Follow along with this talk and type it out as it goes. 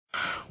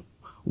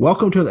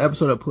Welcome to the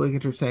episode of Politically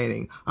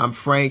Entertaining. I'm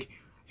Frank,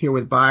 here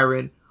with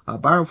Byron.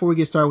 Byron, before we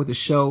get started with the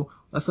show,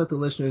 let's let the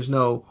listeners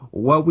know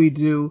what we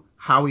do,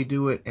 how we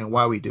do it, and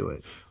why we do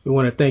it. We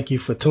want to thank you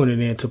for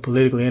tuning in to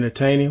Politically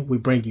Entertaining. We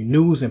bring you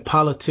news and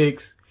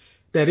politics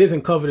that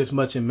isn't covered as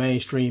much in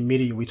mainstream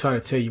media. We try to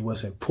tell you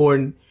what's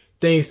important,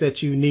 things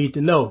that you need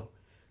to know.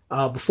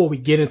 Before we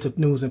get into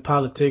news and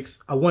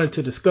politics, I wanted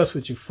to discuss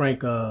with you,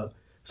 Frank,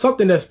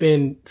 something that's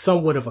been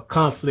somewhat of a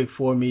conflict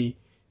for me.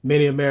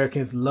 Many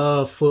Americans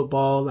love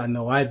football. I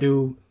know I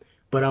do,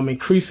 but I'm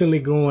increasingly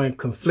growing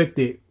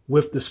conflicted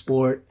with the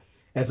sport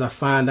as I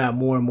find out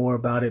more and more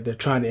about it. They're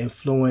trying to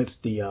influence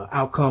the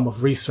outcome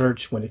of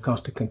research when it comes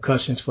to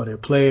concussions for their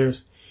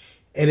players.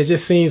 And it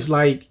just seems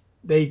like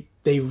they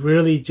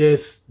really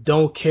just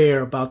don't care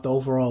about the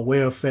overall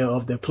welfare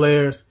of their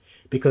players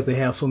because they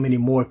have so many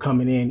more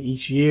coming in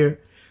each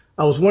year.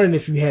 I was wondering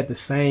if you had the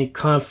same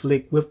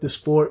conflict with the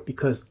sport,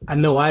 because I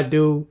know I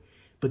do.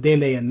 But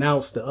then they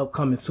announced the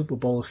upcoming Super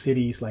Bowl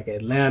cities like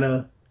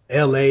Atlanta,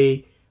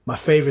 LA, my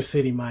favorite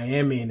city,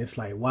 Miami. And it's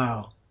like,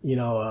 wow,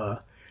 I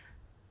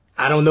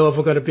don't know if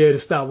I'm going to be able to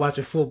stop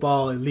watching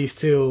football at least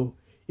till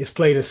it's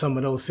played in some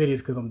of those cities,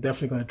 because I'm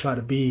definitely going to try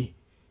to be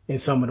in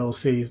some of those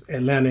cities,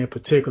 Atlanta in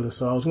particular.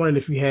 So I was wondering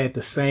if you had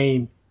the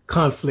same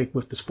conflict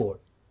with the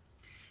sport.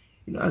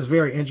 It's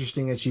very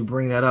interesting that you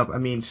bring that up. I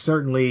mean,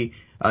 certainly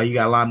you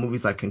got a lot of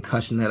movies like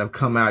Concussion that have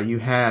come out. You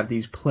have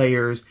these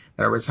players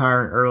that are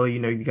retiring early.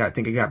 You got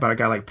about a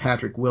guy like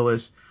Patrick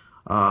Willis,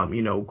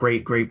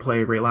 great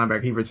player, great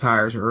linebacker. He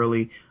retires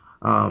early.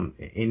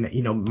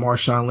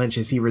 Marshawn Lynch,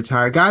 as he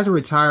retired. Guys are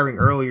retiring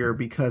earlier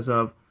because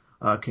of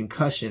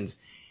concussions.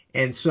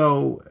 And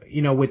so,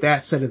 with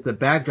that said as the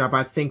backdrop,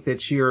 I think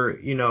that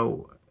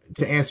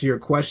to answer your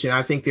question,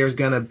 I think there's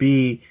going to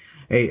be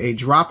a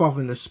drop off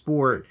in the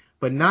sport,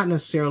 but not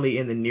necessarily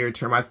in the near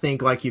term. I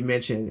think, like you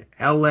mentioned,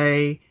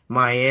 LA,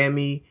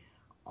 Miami,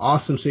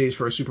 awesome cities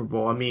for a Super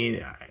Bowl. I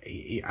mean,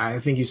 I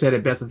think you said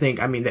it best.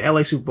 The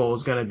LA Super Bowl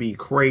is going to be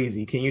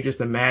crazy. Can you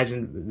just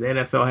imagine? The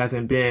NFL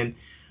hasn't been,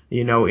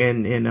 in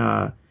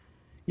LA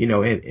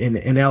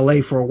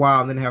for a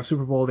while, and then have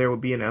Super Bowl there would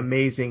be an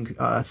amazing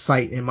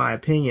sight, in my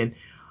opinion.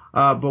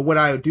 But what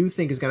I do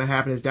think is going to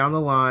happen is down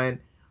the line,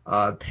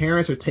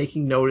 parents are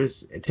taking note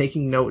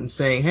and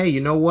saying, hey,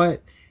 you know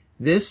what?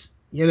 This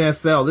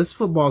NFL, this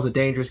football is a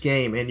dangerous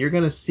game, and you're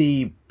going to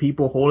see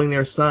people holding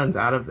their sons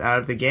out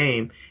of the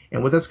game.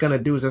 And what that's going to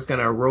do is that's going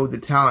to erode the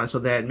talent, so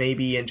that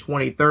maybe in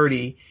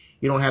 2030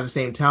 you don't have the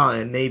same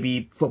talent, and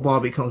maybe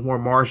football becomes more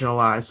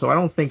marginalized. So I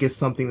don't think it's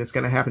something that's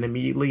going to happen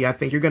immediately. I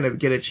think you're going to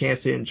get a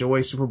chance to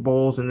enjoy Super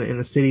Bowls in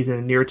the cities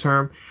in the near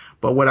term.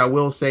 But what I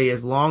will say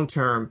is long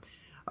term,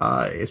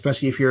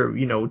 especially if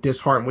you're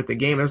disheartened with the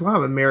game, there's a lot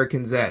of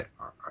Americans that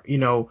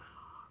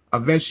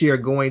eventually are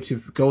going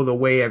to go the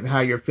way of how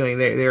you're feeling.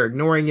 They're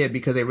ignoring it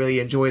because they really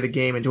enjoy the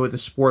game, enjoy the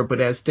sport.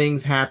 But as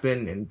things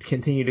happen and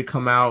continue to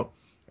come out,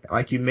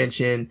 like you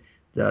mentioned,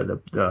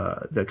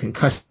 the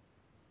concussion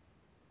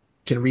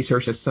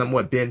research has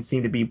somewhat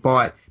seemed to be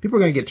bought, people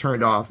are going to get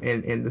turned off,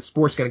 and the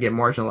sport's going to get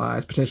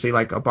marginalized, potentially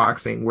like a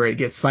boxing, where it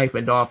gets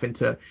siphoned off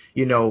into,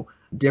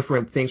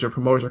 different things where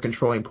promoters are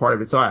controlling part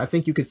of it. So I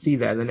think you could see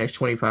that in the next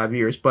 25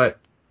 years. But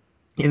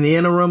in the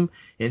interim,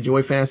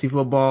 enjoy fantasy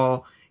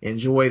football,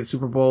 enjoy the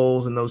Super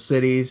Bowls in those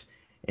cities,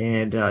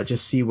 and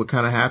just see what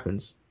kind of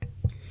happens.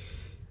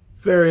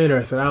 Very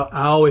interesting.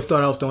 I always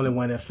thought I was the only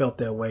one that felt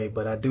that way,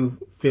 but I do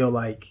feel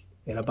like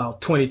in about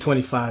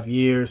 25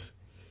 years,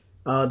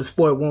 the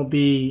sport won't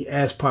be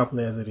as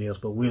popular as it is,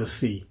 but we'll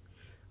see.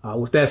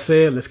 With that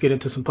said, let's get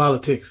into some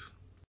politics.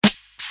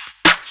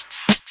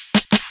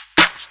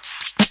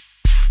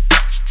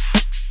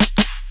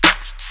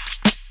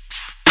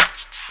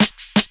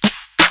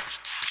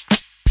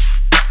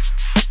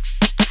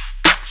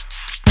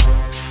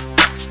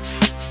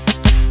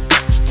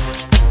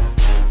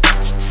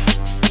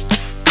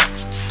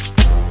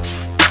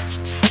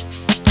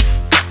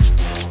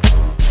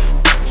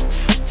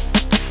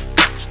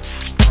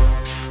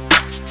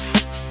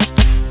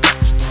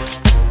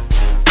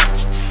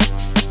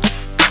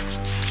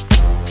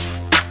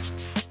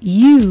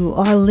 You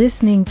are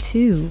listening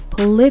to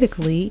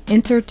Politically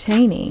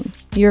Entertaining,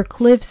 your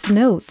Cliff's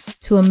Notes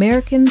to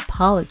American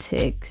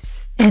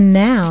politics. And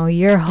now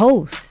your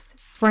host,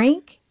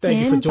 Frank.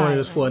 Thank you for joining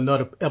us for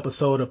another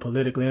episode of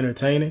Politically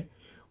Entertaining.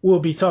 We'll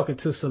be talking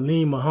to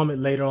Salim Muhammad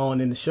later on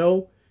in the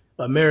show,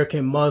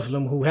 American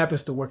Muslim who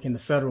happens to work in the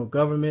federal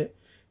government.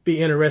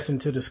 Be interesting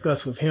to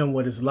discuss with him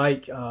what it's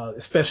like,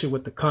 especially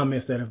with the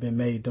comments that have been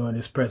made during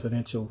this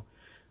presidential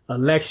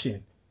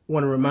election. I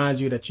want to remind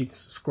you that you can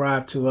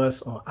subscribe to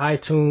us on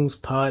iTunes,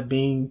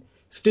 Podbean,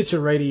 Stitcher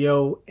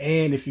Radio,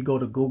 and if you go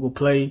to Google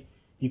Play,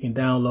 you can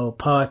download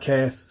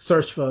podcasts.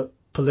 Search for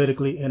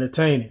Politically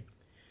Entertaining.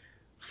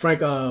 Frank,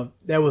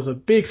 there was a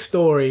big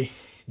story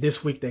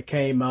this week that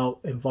came out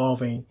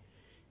involving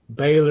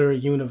Baylor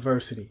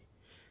University.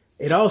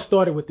 It all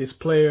started with this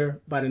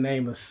player by the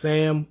name of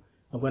Sam.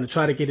 I'm going to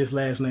try to get his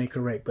last name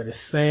correct, but it's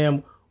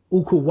Sam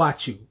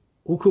Ukuwachu.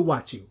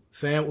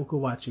 Sam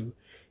Ukuwachu.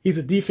 He's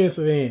a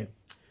defensive end.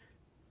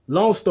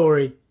 Long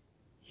story,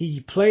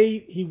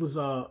 He was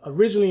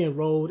originally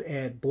enrolled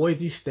at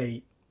Boise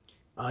State.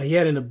 He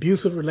had an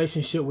abusive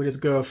relationship with his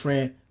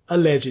girlfriend,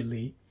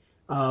 allegedly,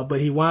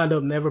 but he wound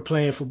up never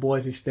playing for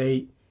Boise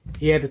State.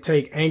 He had to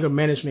take anger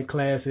management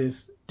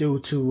classes due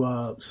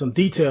to some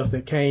details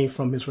that came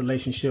from his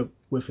relationship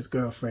with his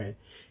girlfriend.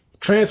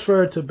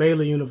 Transferred to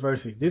Baylor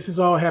University. This is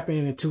all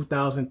happening in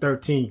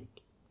 2013.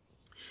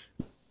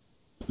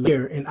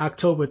 Later, in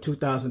October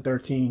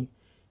 2013,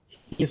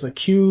 he is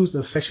accused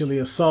of sexually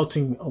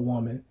assaulting a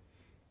woman.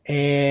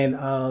 And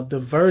the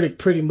verdict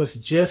pretty much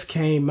just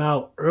came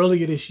out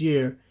earlier this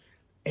year.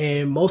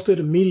 And most of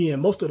the media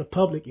and most of the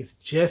public is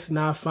just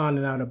now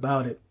finding out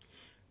about it.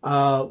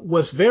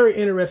 What's very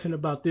interesting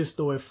about this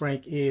story,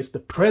 Frank, is the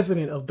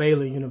president of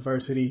Baylor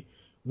University.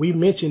 We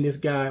mentioned this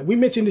guy. We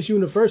mentioned this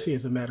university,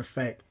 as a matter of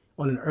fact,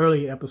 on an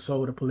earlier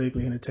episode of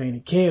Politically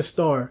Entertaining. Ken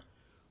Starr,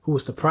 who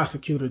was the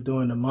prosecutor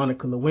during the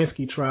Monica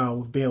Lewinsky trial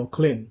with Bill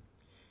Clinton.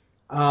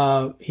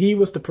 He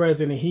was the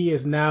president. He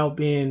has now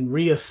been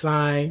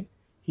reassigned.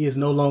 He is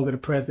no longer the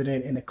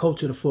president, and the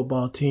coach of the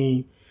football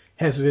team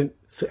has been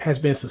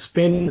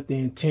suspended with the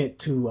intent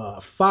to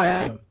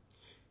fire him.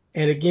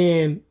 And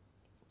again,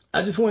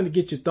 I just wanted to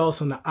get your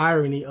thoughts on the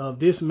irony of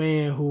this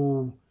man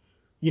who,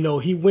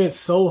 he went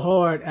so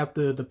hard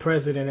after the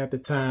president at the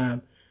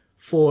time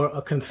for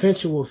a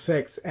consensual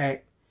sex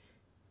act.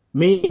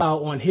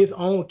 Meanwhile, on his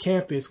own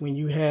campus, when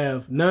you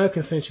have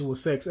non-consensual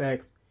sex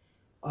acts,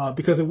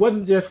 because it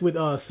wasn't just with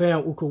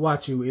Sam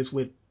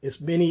Ukwachu, it's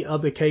many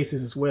other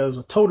cases as well. It was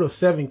a total of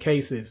 7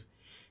 cases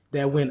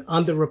that went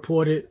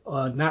underreported,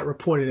 not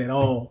reported at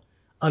all,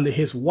 under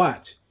his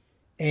watch.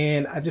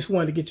 And I just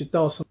wanted to get your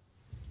thoughts on.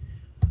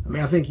 I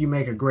mean, I think you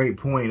make a great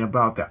point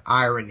about the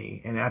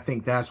irony, and I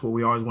think that's what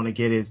we always want to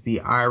get is the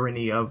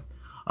irony of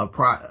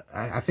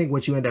I think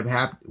what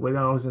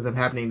always ends up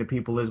happening to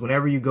people is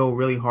whenever you go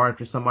really hard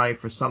for somebody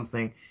for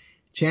something,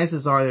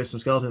 chances are there's some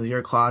skeletons in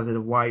your closet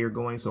of why you're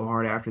going so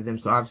hard after them.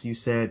 So obviously you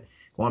said,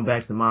 going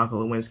back to the Monica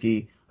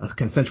Lewinsky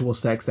consensual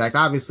sex act,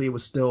 obviously it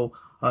was still,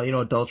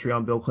 adultery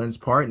on Bill Clinton's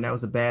part, and that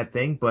was a bad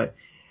thing. But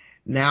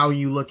now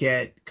you look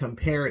at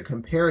compare it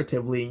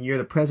comparatively, and you're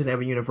the president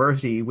of a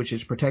university which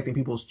is protecting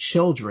people's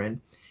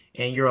children,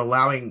 and you're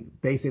allowing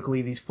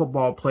basically these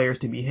football players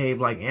to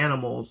behave like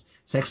animals,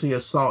 sexually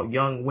assault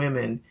young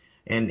women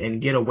and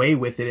get away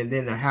with it, and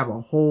then to have a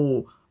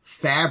whole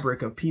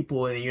fabric of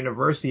people in the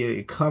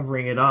university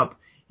covering it up,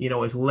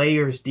 it's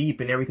layers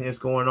deep and everything that's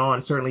going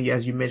on. Certainly,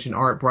 as you mentioned,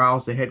 Art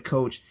Briles, the head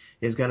coach,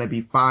 is going to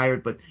be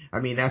fired, but I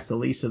mean, that's the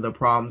least of the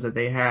problems that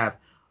they have.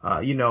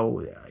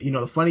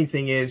 The funny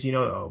thing is,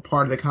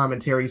 part of the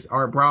commentaries,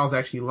 Art Briles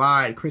actually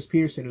lied. Chris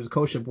Peterson, who's a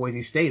coach at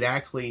Boise State,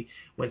 actually,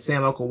 when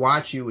Sam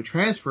Ukwachu was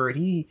transferred,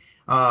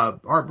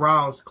 Art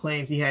Briles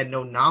claims he had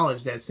no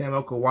knowledge that Sam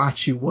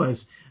Ukwachu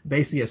was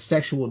basically a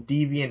sexual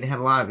deviant and had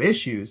a lot of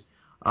issues.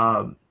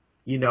 And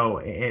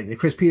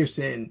Chris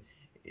Peterson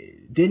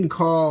didn't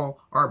call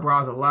Art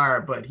Briles a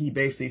liar, but he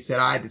basically said,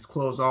 I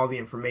disclosed all the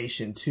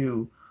information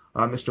to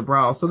Mr.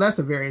 Briles. So that's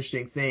a very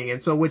interesting thing.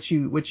 And so what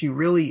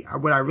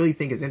I really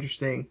think is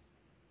interesting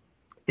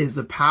is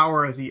the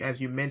power, as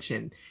you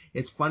mentioned.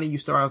 It's funny you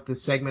start off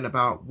this segment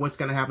about what's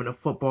going to happen to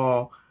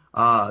football.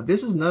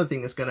 This is another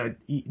thing that's going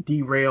to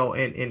derail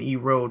and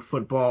erode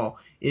football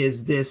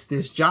is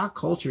this jock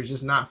culture is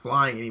just not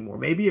flying anymore.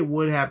 Maybe it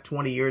would have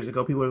 20 years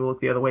ago. People would have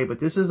looked the other way,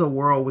 but this is a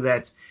world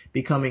that's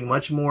becoming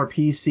much more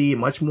PC,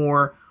 much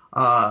more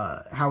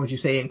how would you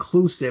say,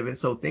 inclusive. And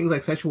so things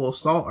like sexual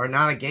assault are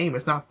not a game.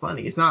 It's not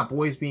funny. It's not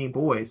boys being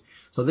boys.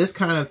 So this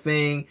kind of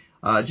thing,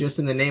 just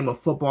in the name of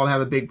football,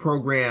 have a big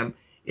program,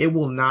 it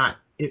will not,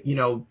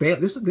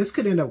 this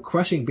could end up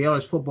crushing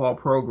Baylor's football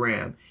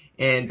program.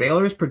 And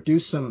Baylor has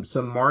produced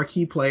some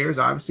marquee players,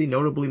 obviously,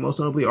 most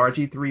notably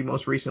RG3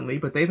 most recently,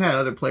 but they've had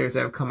other players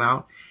that have come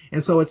out.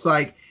 And so it's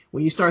like,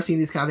 when you start seeing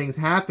these kind of things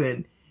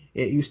happen,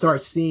 you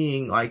start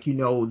seeing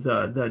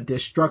the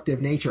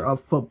destructive nature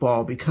of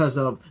football because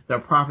of the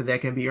profit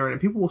that can be earned, and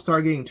people will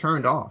start getting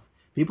turned off.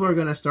 People are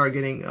going to start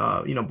getting,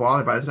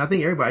 bothered by this. And I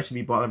think everybody should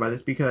be bothered by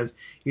this because,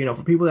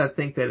 for people that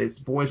think that it's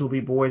boys will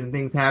be boys and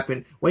things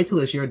happen, wait till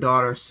it's your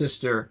daughter,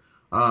 sister,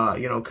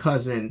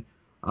 cousin,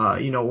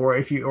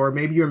 or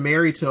maybe you're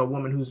married to a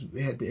woman who's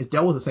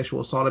dealt with a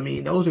sexual assault. I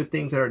mean, those are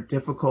things that are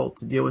difficult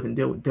to deal with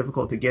and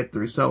difficult to get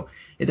through. So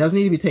it doesn't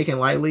need to be taken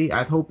lightly.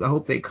 I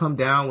hope they come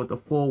down with the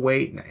full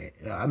weight.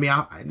 I mean,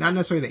 not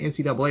necessarily the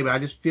NCAA, but I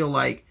just feel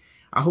like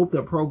I hope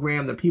the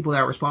program, the people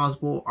that are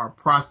responsible are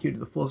prosecuted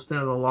to the full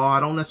extent of the law. I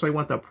don't necessarily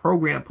want the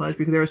program punished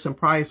because there are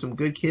probably some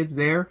good kids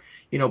there,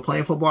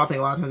 playing football. I think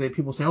a lot of times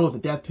people say, the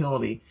death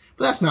penalty,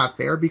 but that's not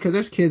fair because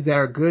there's kids that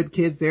are good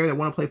kids there that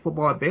want to play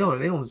football at Baylor.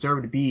 They don't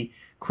deserve to be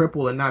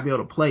crippled and not be able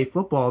to play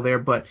football there.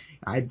 But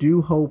I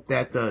do hope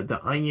that the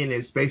onion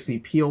is basically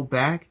peeled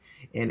back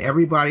and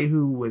everybody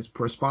who was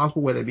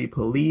responsible, whether it be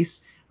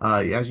police,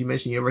 as you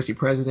mentioned, University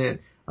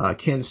President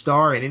Ken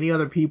Starr, and any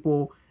other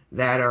people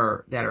that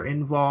are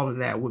involved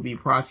and that would be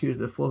prosecuted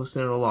to the full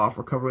extent of the law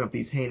for covering up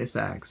these heinous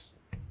acts.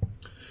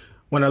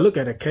 When I look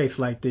at a case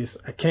like this,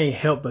 I can't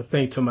help but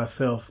think to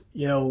myself,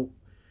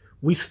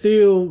 we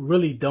still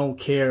really don't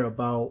care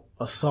about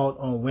assault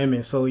on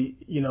women. So,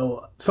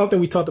 something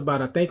we talked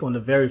about, I think, on the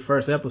very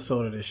first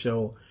episode of the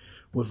show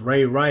with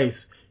Ray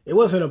Rice, it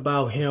wasn't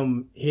about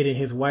him hitting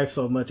his wife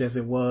so much as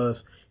it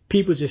was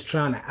people just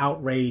trying to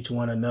outrage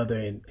one another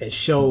and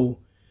show,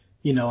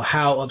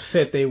 how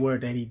upset they were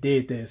that he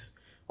did this.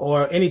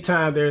 Or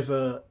anytime there's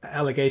a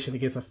allegation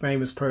against a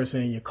famous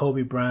person, your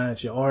Kobe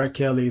Bryant's, your R.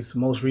 Kelly's,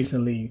 most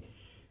recently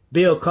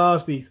Bill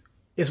Cosby's,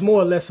 it's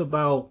more or less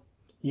about,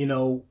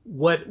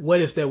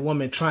 what is that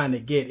woman trying to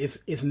get?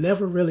 It's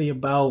never really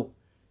about,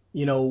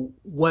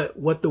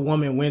 what the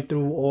woman went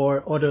through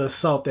or the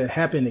assault that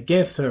happened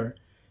against her.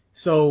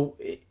 So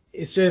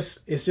it's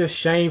just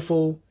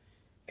shameful,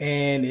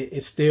 and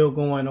it's still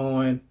going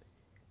on.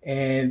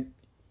 And,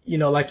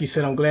 like you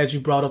said, I'm glad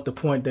you brought up the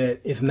point that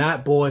it's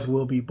not boys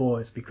will be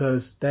boys,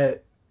 because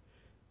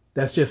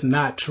that's just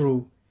not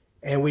true.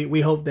 And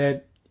we hope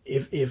that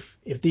if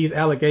these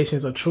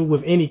allegations are true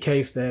with any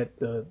case, that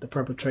the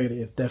perpetrator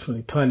is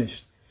definitely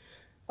punished.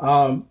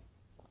 We're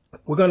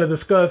going to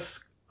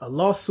discuss a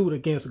lawsuit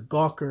against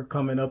Gawker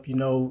coming up.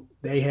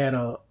 They had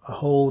a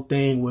whole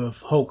thing with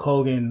Hulk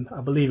Hogan,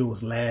 I believe it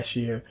was last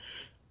year.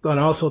 Going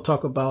to also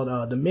talk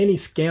about the many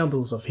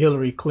scandals of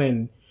Hillary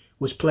Clinton,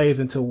 which plays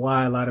into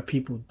why a lot of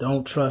people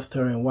don't trust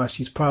her and why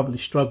she's probably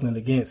struggling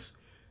against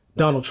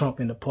Donald Trump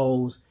in the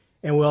polls.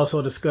 And we'll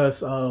also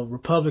discuss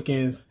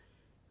Republicans.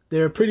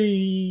 They're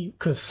pretty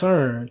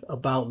concerned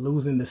about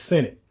losing the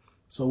Senate.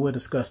 So we'll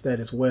discuss that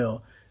as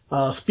well.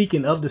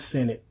 Speaking of the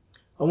Senate,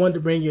 I wanted to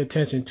bring your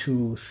attention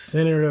to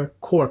Senator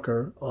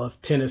Corker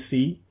of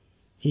Tennessee.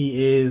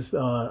 He is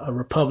a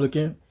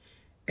Republican.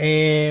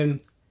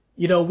 And,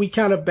 we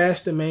kind of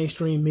bash the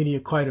mainstream media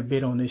quite a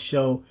bit on this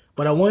show,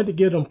 but I wanted to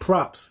give them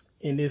props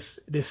in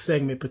this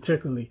segment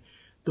particularly.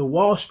 The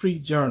Wall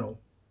Street Journal,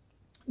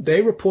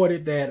 they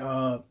reported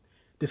that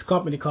this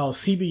company called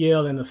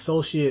CBL and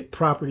Associate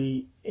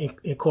Property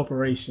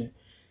Incorporation,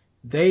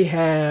 they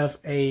have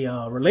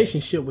a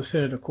relationship with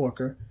Senator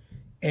Corker,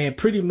 and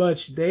pretty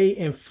much they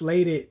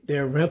inflated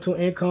their rental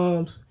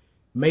incomes,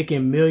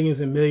 making millions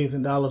and millions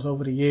of dollars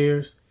over the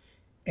years.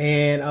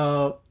 And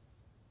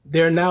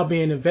they're now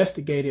being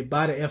investigated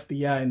by the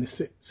FBI and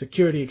the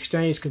Security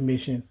Exchange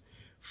Commissions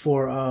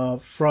for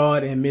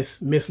fraud and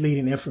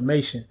misleading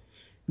information.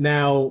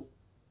 Now,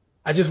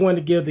 I just wanted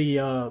to give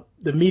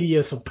the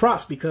media some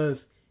props,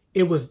 because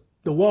it was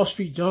the Wall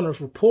Street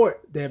Journal's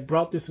report that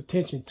brought this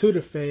attention to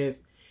the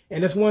feds.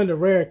 And it's one of the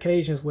rare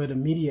occasions where the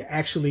media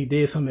actually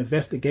did some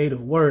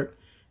investigative work,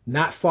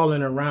 not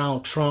falling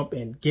around Trump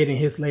and getting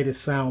his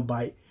latest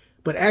soundbite,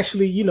 but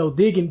actually,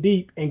 digging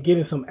deep and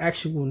getting some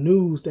actual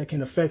news that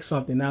can affect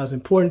something. Now, it's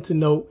important to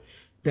note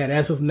that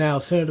as of now,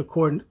 Senator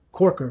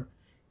Corker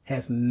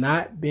has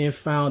not been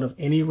found of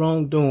any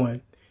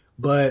wrongdoing.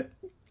 But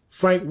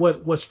Frank,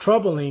 what's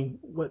troubling,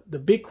 what the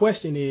big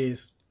question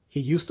is, he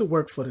used to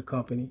work for the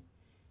company.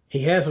 He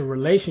has a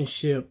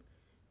relationship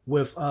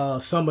with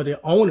some of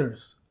the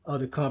owners of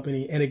the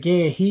company. And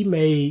again, he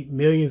made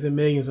millions and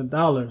millions of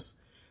dollars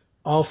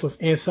off of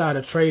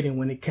insider trading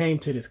when it came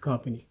to this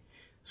company.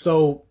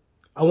 So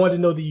I want to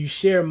know, do you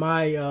share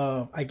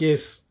my,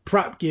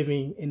 prop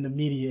giving in the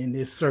media in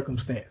this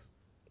circumstance?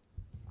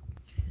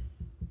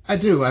 I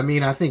do. I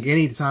mean, I think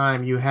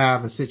anytime you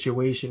have a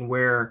situation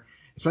where,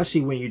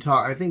 especially when you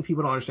talk, I think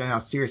people don't understand how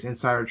serious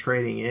insider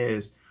trading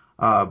is.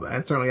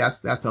 And certainly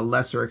that's a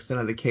lesser extent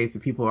of the case,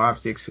 that people are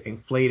obviously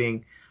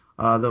inflating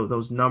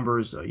those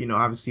numbers,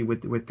 obviously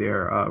with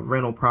their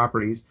rental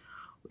properties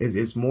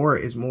is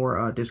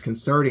more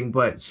disconcerting.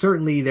 But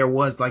certainly there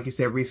was, like you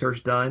said,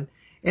 research done.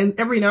 And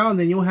every now and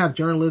then you'll have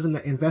journalism,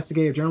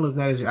 investigative journalism,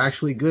 that is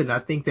actually good. And I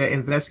think that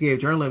investigative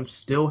journalism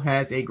still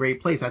has a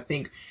great place. I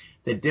think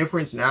the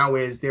difference now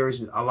is there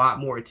is a lot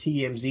more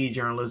TMZ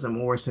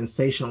journalism or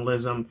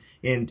sensationalism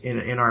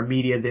in our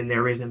media than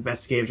there is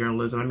investigative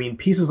journalism. I mean,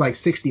 pieces like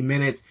 60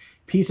 Minutes,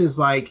 pieces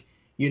like,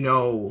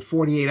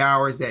 48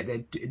 Hours, that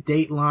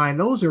Dateline,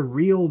 those are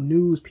real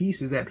news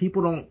pieces that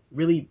people don't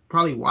really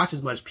probably watch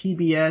as much.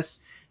 PBS,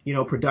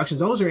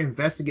 productions, those are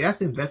that's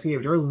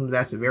investigative journalism.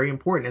 That's very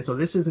important. And so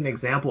this is an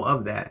example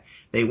of that.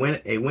 They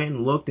went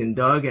and looked and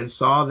dug and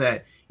saw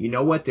that,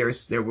 there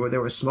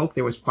was smoke,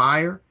 there was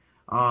fire.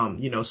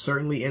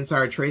 Certainly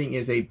insider trading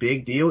is a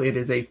big deal. It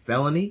is a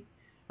felony.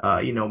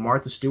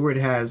 Martha Stewart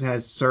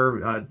has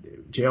served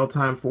jail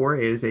time for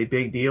it. It is a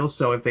big deal.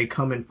 So if they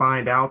come and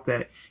find out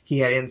that he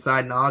had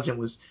inside knowledge and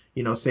was,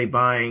 say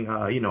buying,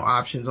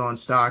 options on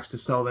stocks to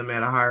sell them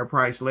at a higher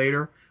price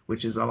later,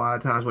 which is a lot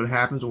of times what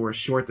happens, or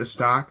short the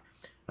stock,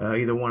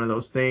 either one of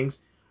those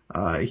things,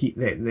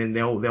 then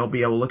they'll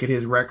be able to look at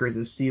his records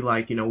and see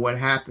what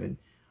happened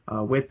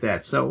with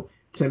that. So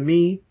to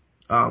me,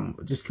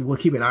 we'll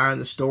keep an eye on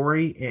the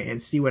story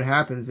and see what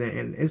happens.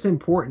 And it's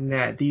important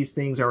that these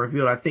things are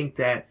revealed. I think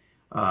that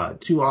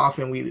too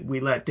often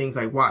we let things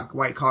like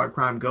white collar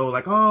crime go,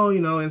 like,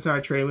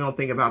 insider trading. We don't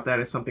think about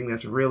that as something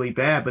that's really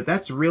bad, but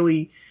that's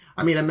really,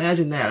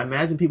 imagine that.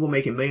 Imagine people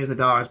making millions of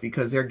dollars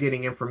because they're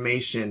getting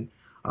information,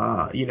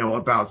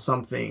 about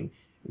something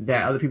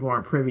that other people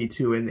aren't privy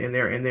to, and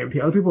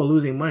other people are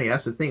losing money.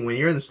 That's the thing. When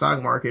you're in the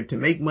stock market, to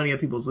make money, other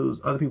people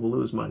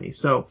lose money.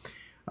 So,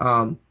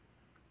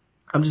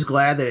 I'm just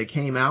glad that it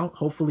came out.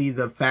 Hopefully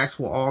the facts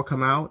will all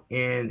come out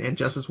and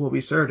justice will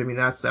be served. I mean,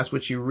 that's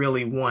what you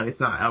really want. It's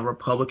not a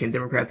Republican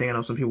Democrat thing. I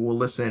know some people will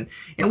listen,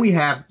 and we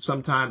have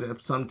sometimes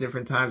at some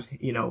different times,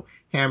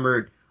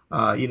 hammered,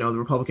 the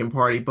Republican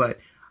Party, but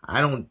I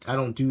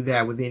don't do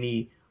that with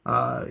any,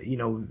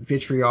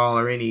 vitriol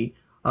or any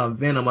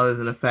venom, other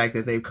than the fact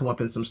that they've come up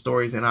in some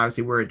stories, and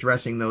obviously we're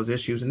addressing those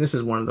issues, and this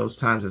is one of those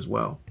times as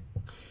well.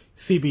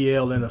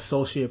 CBL and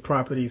Associate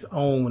Properties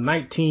own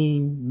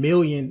 19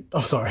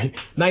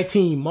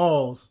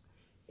 malls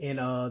in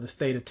the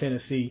state of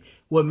Tennessee.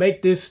 What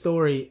make this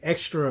story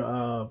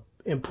extra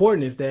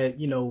important is that,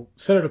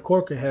 Senator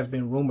Corker has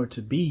been rumored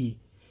to be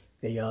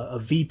a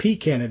VP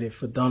candidate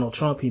for Donald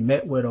Trump. He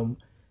met with him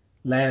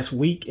last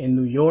week in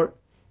New York.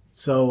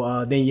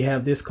 So then you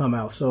have this come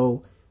out.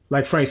 So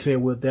like Frank said,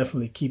 we'll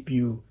definitely keep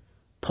you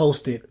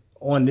posted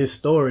on this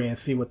story and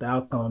see what the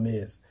outcome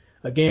is.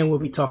 Again, we'll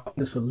be talking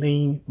to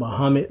Salim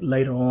Muhammad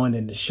later on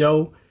in the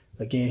show.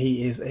 Again,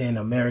 he is an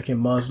American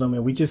Muslim,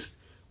 and we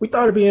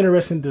thought it'd be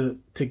interesting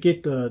to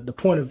get the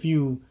point of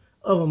view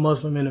of a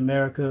Muslim in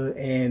America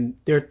and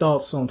their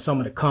thoughts on some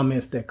of the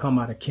comments that come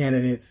out of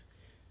candidates'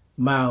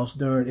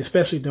 mouths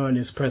especially during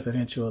this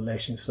presidential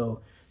election. So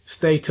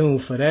stay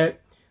tuned for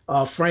that.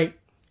 Frank,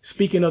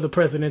 speaking of the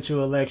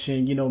presidential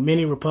election,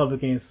 many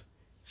Republicans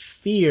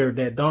fear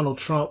that Donald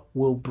Trump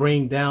will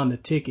bring down the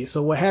ticket.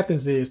 So what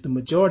happens is the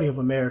majority of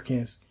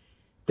Americans,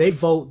 they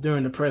vote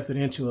during the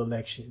presidential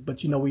election.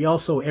 But, we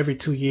also, every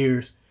 2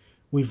 years,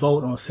 we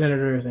vote on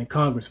senators and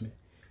congressmen.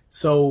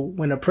 So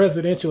when a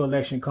presidential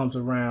election comes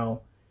around,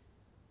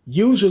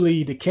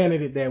 usually the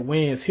candidate that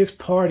wins, his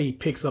party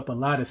picks up a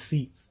lot of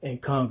seats in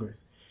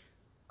Congress.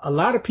 A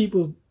lot of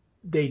people,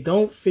 they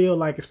don't feel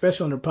like,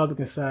 especially on the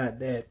Republican side,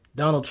 that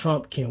Donald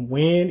Trump can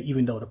win,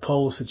 even though the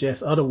polls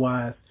suggest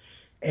otherwise.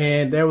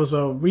 And there was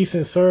a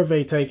recent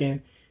survey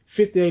taken,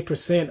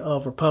 58%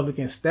 of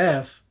Republican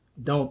staff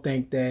don't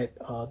think that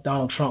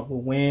Donald Trump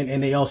will win,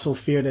 and they also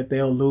fear that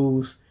they'll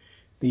lose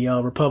the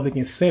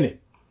Republican Senate.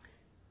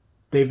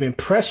 They've been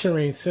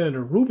pressuring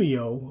Senator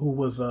Rubio, who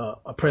was a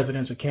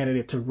presidential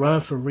candidate, to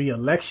run for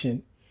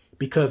re-election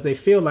because they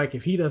feel like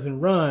if he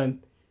doesn't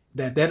run,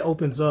 that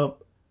opens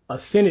up a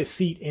Senate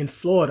seat in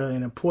Florida,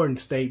 an important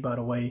state, by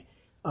the way,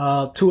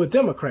 to a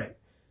Democrat.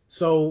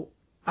 So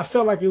I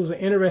felt like it was an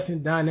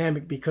interesting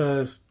dynamic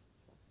because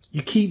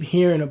you keep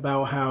hearing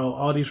about how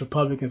all these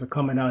Republicans are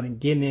coming out and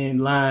getting in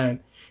line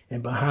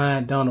and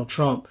behind Donald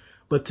Trump.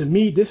 But to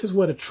me, this is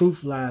where the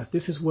truth lies.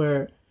 This is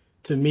where,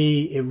 to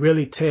me, it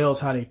really tells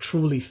how they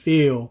truly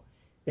feel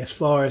as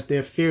far as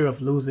their fear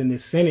of losing the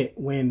Senate,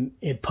 when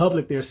in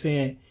public they're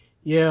saying,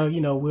 yeah,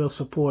 we'll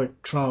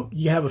support Trump.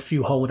 You have a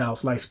few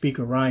holdouts like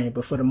Speaker Ryan,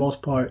 but for the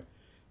most part,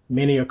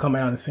 many are coming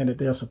out and saying that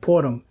they'll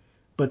support him.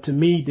 But to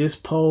me, this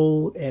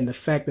poll and the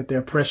fact that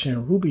they're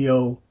pressuring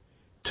Rubio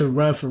to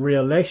run for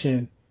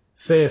re-election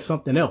says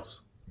something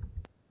else.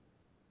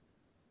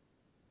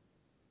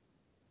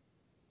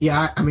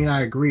 Yeah,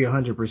 I agree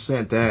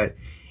 100% that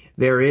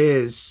there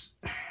is,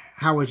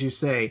 how would you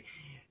say,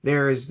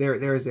 there's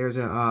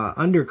an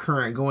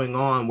undercurrent going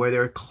on where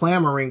they're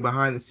clamoring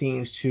behind the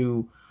scenes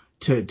to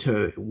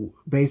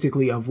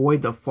basically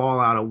avoid the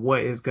fallout of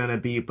what is going to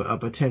be a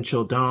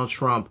potential Donald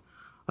Trump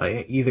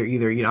either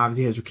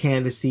obviously his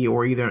candidacy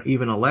or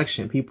even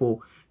election.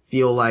 People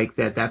feel like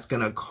that's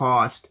going to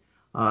cost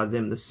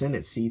them the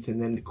Senate seats,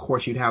 and then of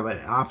course you'd have an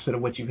opposite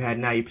of what you've had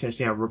now. You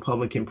potentially have a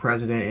Republican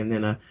president and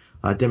then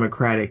a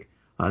Democratic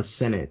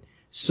Senate.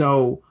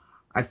 So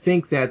I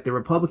think that the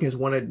Republicans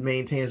want to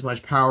maintain as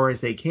much power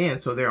as they can,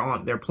 so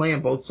they're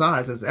playing both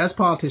sides as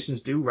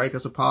politicians do, right?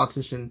 That's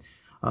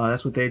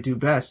what they do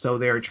best. So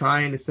they're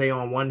trying to say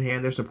on one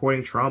hand they're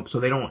supporting Trump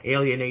so they don't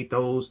alienate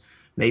those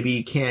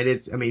maybe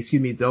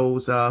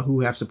those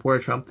who have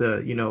supported Trump,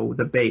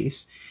 the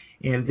base.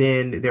 And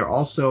then they're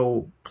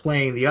also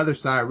playing the other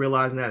side,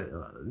 realizing that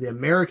the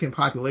American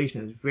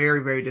population is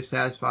very, very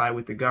dissatisfied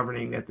with the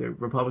governing that the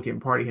Republican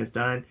Party has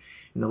done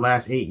in the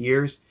last 8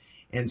 years.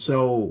 And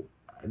so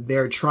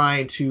they're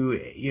trying to,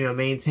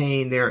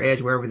 maintain their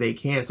edge wherever they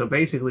can. So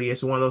basically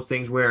it's one of those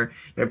things where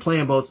they're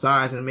playing both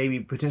sides and maybe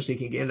potentially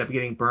can end up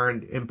getting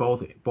burned in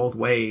both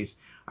ways.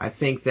 I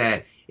think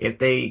that if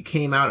they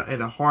came out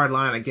in a hard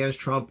line against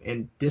Trump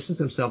and distanced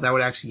themselves, that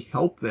would actually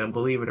help them,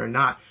 believe it or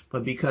not.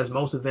 But because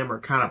most of them are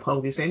kind of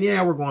publicly saying,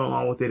 yeah, we're going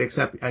along with it,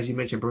 except, as you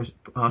mentioned,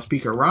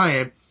 Speaker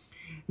Ryan,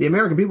 the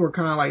American people are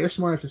kind of like, they're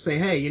smart enough to say,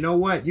 hey, you know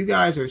what? You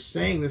guys are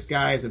saying this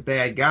guy is a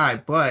bad guy,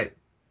 but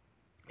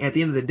at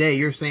the end of the day,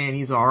 you're saying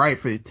he's all right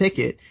for the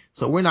ticket,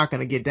 so we're not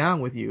going to get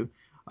down with you.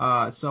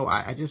 So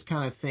I just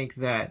kind of think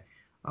that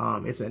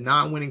it's a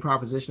non-winning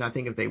proposition. I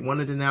think if they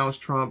want to denounce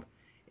Trump,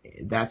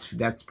 that's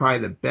probably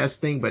the best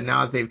thing. But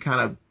now that they've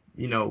kind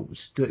of,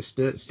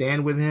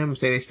 stand with him,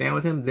 say they stand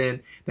with him,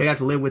 then they have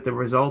to live with the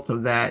results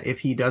of that. If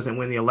he doesn't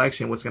win the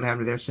election, what's going to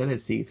happen to their Senate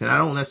seats? And I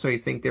don't necessarily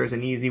think there's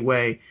an easy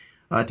way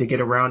to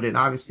get around it. And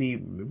obviously,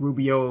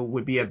 Rubio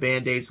would be a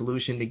Band-Aid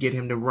solution to get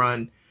him to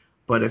run.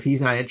 But if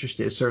he's not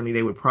interested, certainly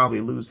they would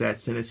probably lose that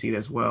Senate seat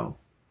as well.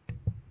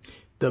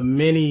 The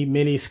many,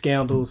 many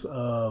scandals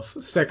of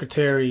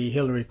Secretary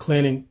Hillary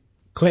Clinton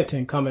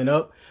coming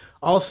up.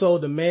 Also,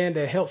 the man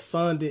that helped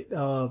fund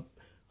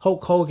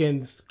Hulk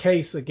Hogan's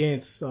case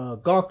against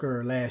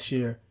Gawker last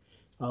year.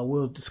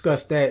 We'll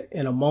discuss that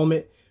in a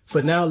moment.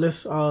 For now,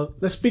 let's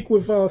speak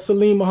with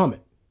Salim Muhammad.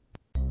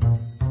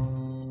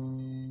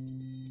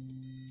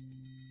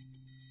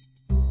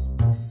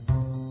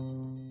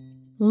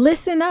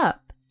 Listen up.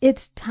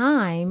 It's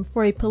time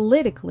for a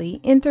politically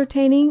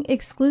entertaining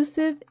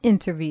exclusive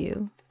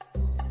interview.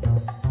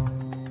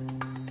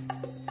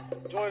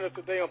 Joining us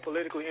today on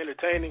Politically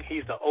Entertaining,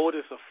 he's the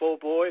oldest of 4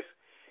 boys.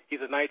 He's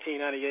a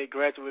 1998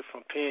 graduate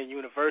from Penn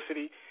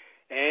University,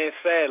 and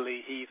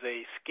sadly, he's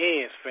a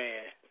Skins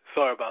fan.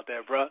 Sorry about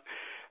that, bro.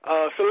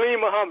 Salim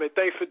Muhammad,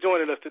 thanks for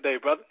joining us today,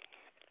 brother.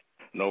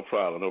 No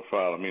problem.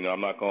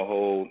 I'm not going to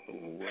hold,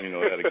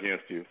 that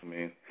against you.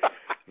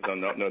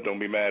 Don't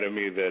be mad at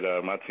me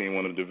that my team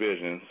won the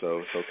division, so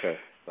it's okay.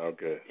 It's all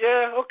good.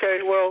 Yeah,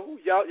 okay. Well,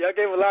 y'all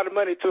gave a lot of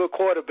money to a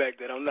quarterback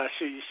that I'm not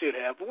sure you should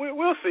have, but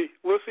we'll see.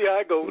 We'll see how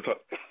it goes.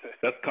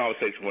 That's a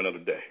conversation for another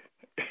day.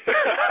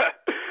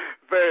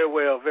 Very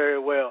well, very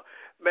well.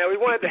 Man, we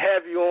wanted to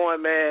have you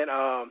on, man.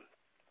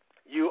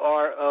 You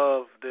are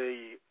of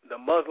the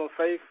Muslim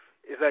faith,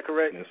 is that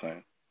correct? Yes, I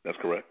am. That's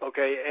correct.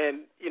 Okay,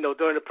 and,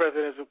 during the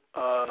presidential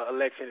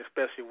election,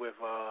 especially with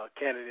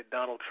candidate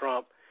Donald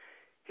Trump,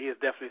 he has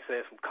definitely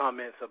said some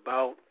comments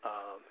about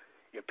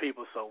your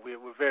people, so we're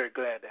very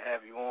glad to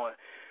have you on.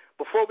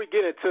 Before we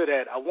get into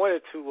that, I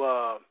wanted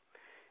to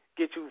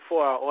get you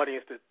for our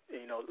audience to,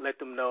 let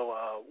them know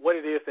what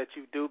it is that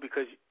you do,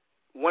 because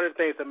one of the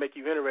things that make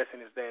you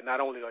interesting is that not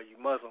only are you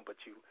Muslim,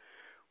 but you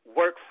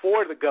work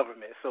for the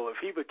government. So if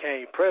he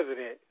became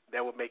president,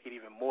 that would make it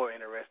even more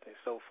interesting.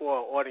 So for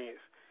our audience,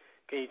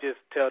 can you just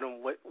tell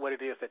them what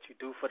it is that you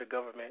do for the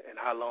government and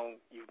how long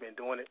you've been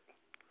doing it?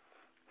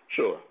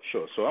 Sure.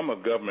 So I'm a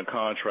government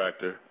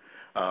contractor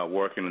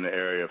working in the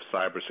area of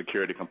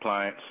cybersecurity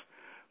compliance.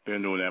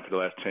 Been doing that for the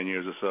last 10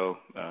 years or so.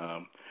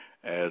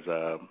 As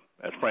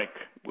Frank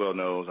well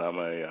knows, I'm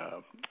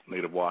a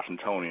native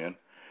Washingtonian.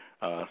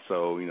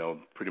 So,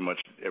 pretty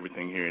much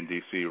everything here in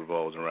D.C.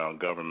 revolves around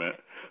government.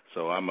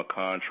 So I'm a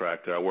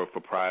contractor. I work for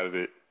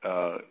private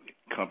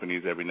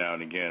companies every now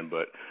and again,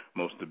 but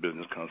most of the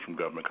business comes from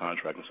government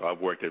contracting. So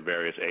I've worked at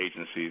various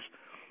agencies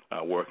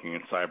working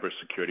in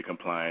cybersecurity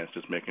compliance,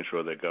 just making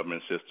sure that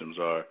government systems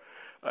are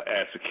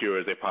as secure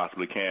as they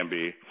possibly can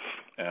be,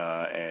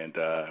 and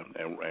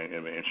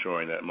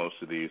ensuring that most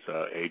of these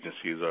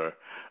agencies are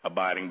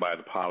abiding by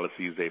the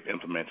policies they've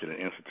implemented and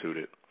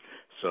instituted.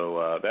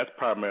 So that's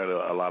primarily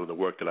a lot of the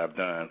work that I've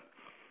done.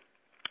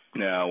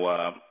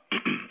 Now,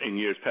 in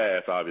years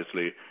past,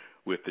 obviously,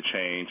 with the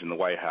change in the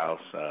White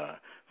House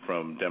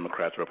from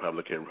Democrat to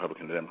Republican,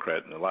 Republican to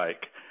Democrat and the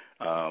like,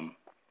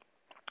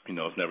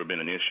 it's never been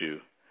an issue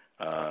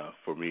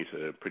for me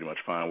to pretty much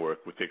find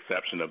work, with the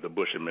exception of the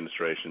Bush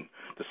administration,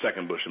 the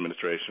second Bush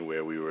administration,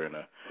 where we were in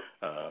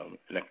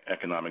an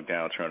economic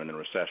downturn and a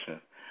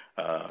recession.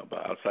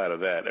 But outside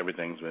of that,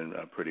 everything's been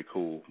pretty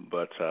cool.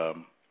 But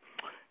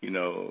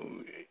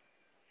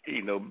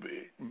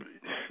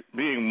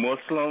being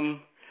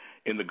Muslim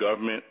in the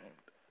government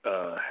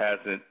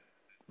hasn't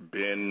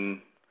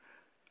been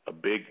a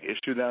big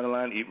issue down the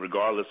line,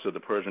 regardless of the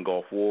Persian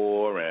Gulf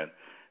War and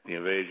the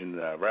invasion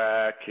of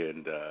Iraq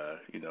and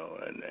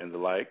and the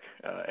like,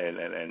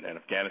 and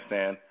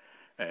Afghanistan,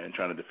 and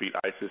trying to defeat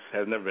ISIS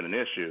has never been an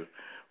issue.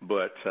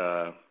 But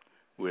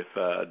with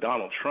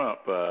Donald Trump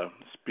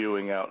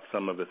spewing out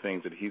some of the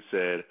things that he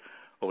said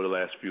over the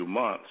last few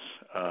months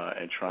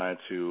and trying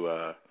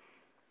to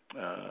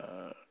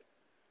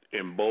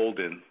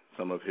embolden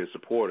some of his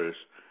supporters,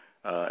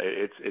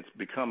 it's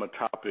become a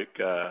topic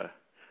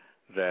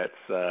that's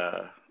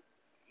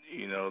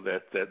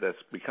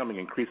becoming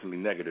increasingly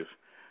negative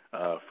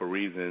for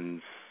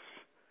reasons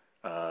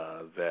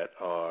that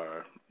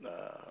are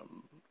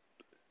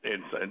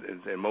in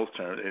most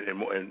terms,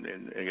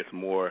 in I guess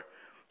more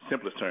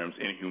simplest terms,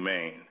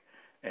 inhumane,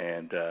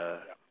 and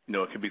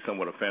it can be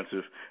somewhat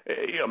offensive.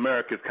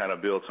 America's kind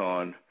of built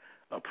on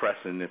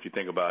oppressing, if you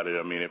think about it.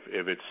 I mean,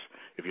 if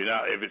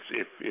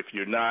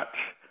you're not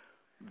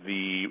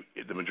the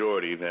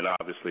majority, then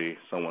obviously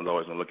someone's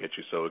always going to look at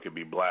you. So it could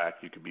be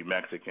black, you could be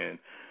Mexican,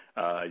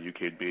 you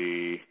could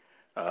be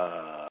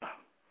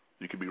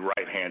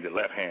right-handed,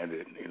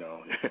 left-handed.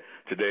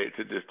 Today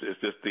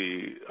it's just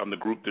I'm the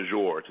group du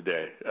jour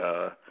today,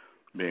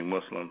 being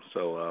Muslim.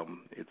 So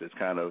it's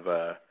kind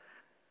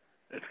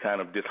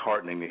of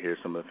disheartening to hear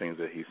some of the things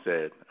that he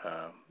said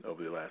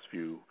over the last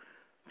few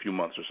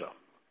months or so.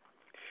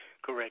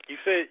 Correct. You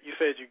said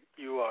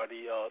you are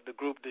the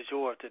group du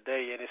jour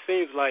today, and it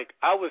seems like,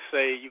 I would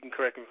say, you can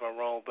correct me if I'm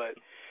wrong, but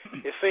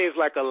it seems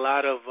like a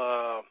lot of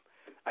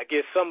I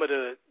guess some of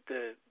the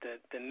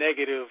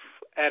negative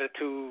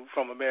attitude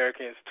from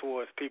Americans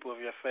towards people of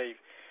your faith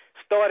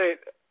started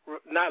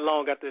not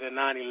long after the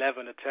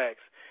 9/11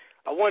 attacks.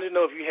 I wanted to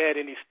know if you had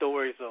any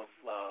stories of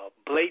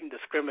blatant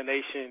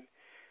discrimination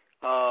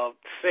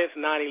since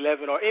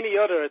 9/11 or any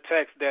other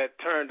attacks that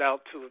turned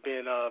out to have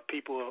been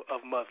people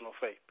of Muslim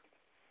faith.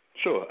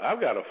 Sure. I've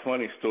got a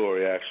funny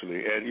story,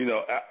 actually. And,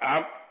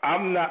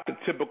 I'm not the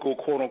typical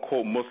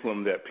quote-unquote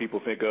Muslim that people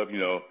think of.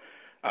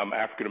 I'm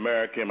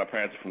African-American. My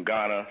parents are from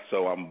Ghana,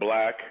 so I'm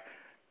black,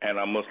 and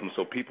I'm Muslim.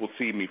 So people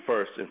see me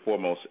first and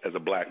foremost as a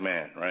black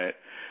man, right?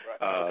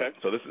 Okay.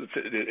 So this is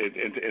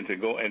to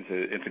go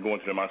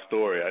into my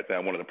story. I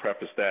wanted to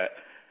preface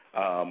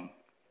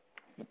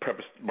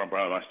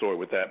my story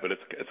with that, but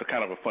it's a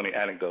kind of a funny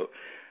anecdote.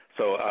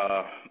 So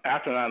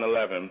after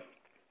 9/11,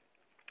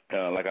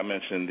 like I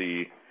mentioned,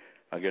 the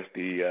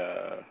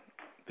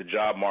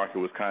job market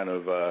was kind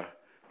of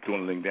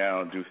dwindling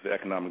down due to the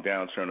economic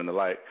downturn and the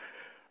like.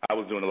 I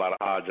was doing a lot of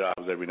odd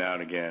jobs every now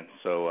and again.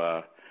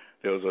 So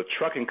there was a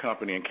trucking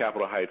company in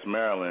Capitol Heights,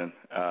 Maryland,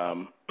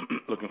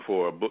 looking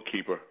for a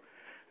bookkeeper.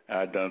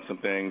 I'd done some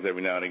things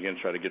every now and again,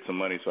 try to get some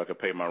money so I could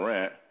pay my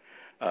rent.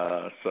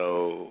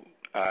 So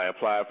I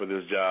applied for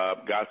this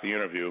job, got the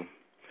interview,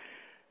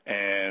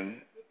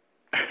 and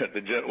as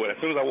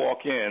soon as I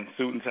walk in,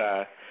 suit and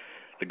tie,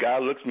 the guy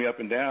looks me up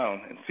and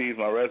down and sees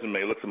my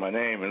resume, looks at my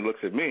name, and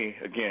looks at me.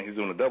 Again, he's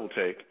doing a double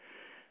take,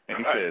 and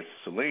he says,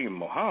 Salim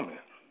Muhammad.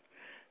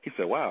 He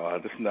said, wow,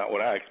 this is not what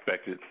I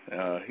expected.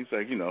 He's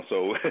like,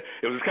 so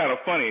it was kind of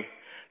funny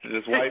that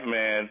this white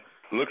man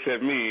looks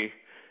at me,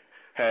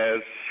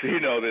 has,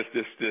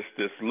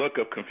 this look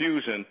of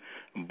confusion.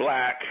 I'm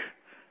black,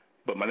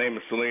 but my name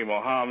is Salim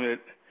Muhammad.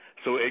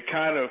 So it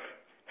kind of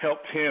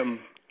helped him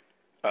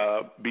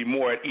be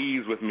more at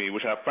ease with me,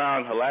 which I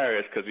found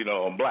hilarious because,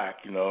 I'm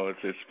black.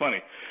 It's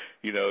funny.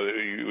 When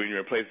you're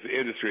in places of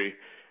industry,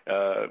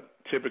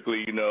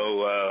 typically,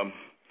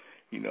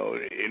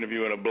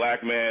 interviewing a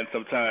black man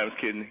sometimes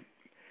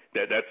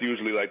that's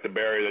usually like the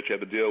barrier that you have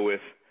to deal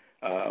with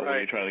when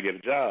you're trying to get a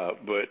job.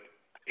 But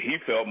he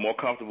felt more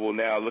comfortable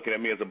now looking at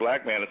me as a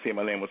black man and seeing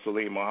my name was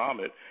Salim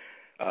Muhammad.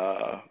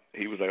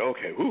 He was like,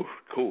 okay, whew,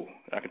 cool.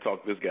 I can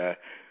talk to this guy.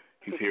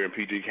 He's here in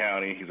PG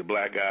County. He's a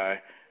black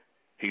guy.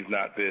 He's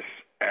not this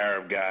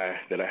Arab guy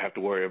that I have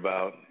to worry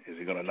about. Is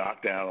he going to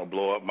knock down or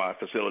blow up my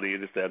facility,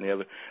 this, that, and the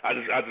other? I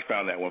just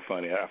found that one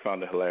funny. I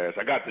found it hilarious.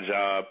 I got the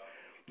job,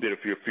 did it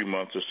for a few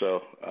months or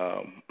so,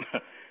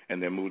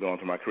 and then moved on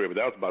to my career. But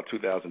that was about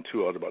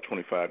 2002. I was about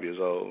 25 years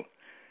old.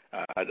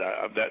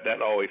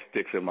 That always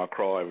sticks in my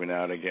craw every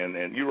now and again.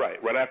 And you're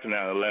right. Right after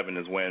 9/11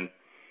 is when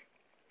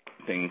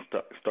things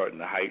starting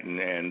to heighten,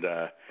 and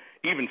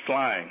even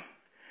flying.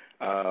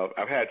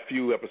 I've had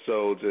few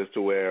episodes as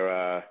to where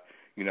I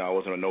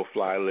was on a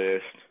no-fly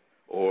list,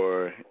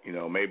 or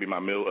maybe my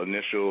middle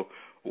initial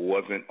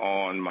wasn't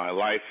on my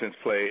license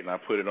plate, and I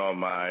put it on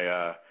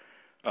my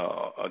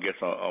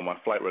on my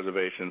flight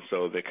reservation.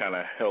 So they kind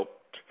of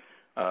helped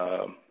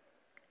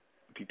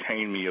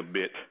detain me a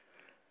bit.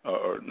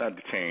 Or not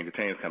detain is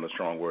kind of a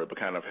strong word, but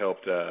kind of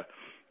helped to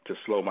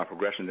slow my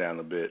progression down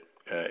a bit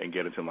and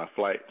get into my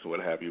flights or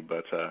what have you.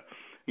 But,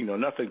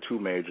 nothing too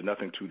major,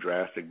 nothing too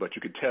drastic. But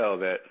you could tell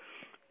that,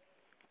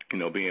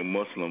 being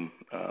Muslim,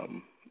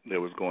 there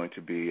was going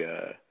to be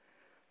a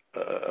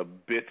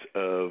bit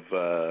of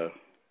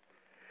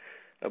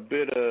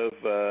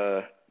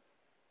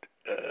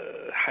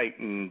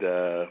heightened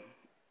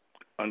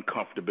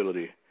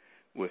uncomfortability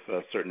with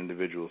certain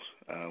individuals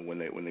when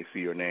they see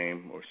your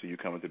name or see you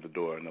coming through the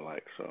door and the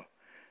like. So,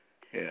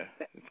 yeah,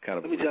 it's kind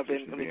of. Let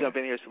me jump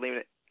in here,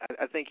 Salim.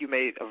 I think you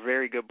made a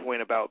very good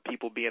point about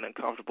people being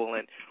uncomfortable,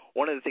 and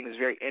one of the things that's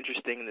very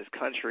interesting in this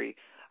country.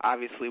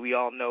 Obviously, we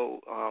all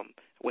know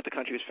what the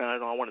country was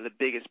founded on. One of the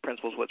biggest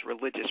principles was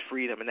religious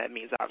freedom, and that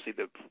means obviously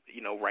the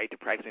right to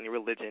practice any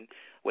religion,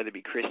 whether it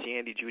be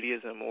Christianity,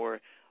 Judaism, or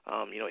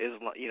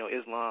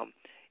Islam.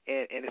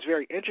 And it's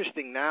very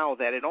interesting now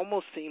that it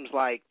almost seems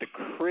like the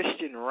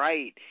Christian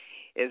right,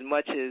 as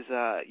much as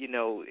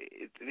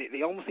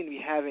they almost seem to be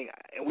having,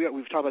 and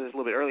we've talked about this a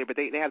little bit earlier, but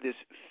they have this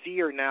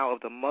fear now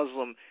of the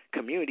Muslim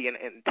community, and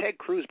Ted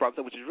Cruz brought this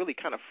up, which is really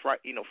kind of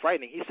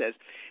frightening. He says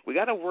we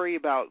got to worry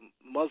about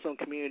Muslim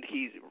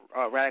communities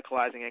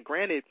radicalizing, and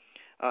granted,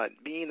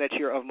 being that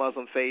you're of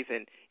Muslim faith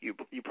and you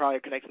probably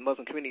connect to the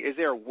Muslim community, is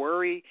there a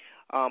worry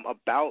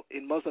about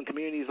in Muslim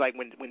communities, like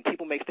when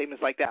people make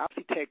statements like that?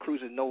 Obviously, Ted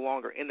Cruz is no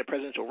longer in the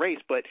presidential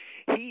race, but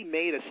he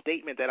made a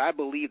statement that I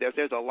believe that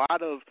there's a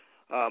lot of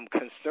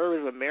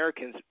conservative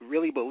Americans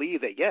really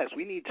believe that, yes,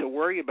 we need to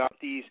worry about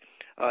these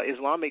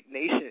Islamic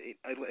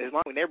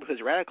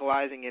neighborhoods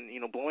radicalizing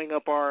and blowing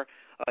up our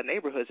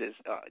neighborhoods.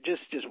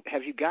 Just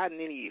have you gotten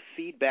any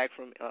feedback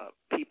from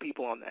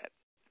people on that?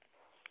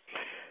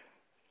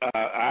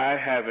 I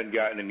haven't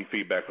gotten any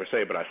feedback per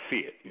se, but I see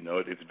it.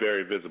 It's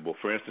very visible.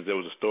 For instance, there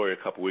was a story a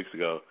couple weeks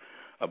ago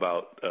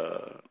about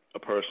a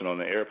person on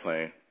the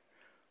airplane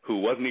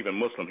who wasn't even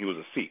Muslim. He was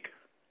a Sikh.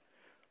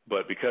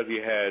 But because he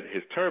had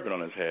his turban on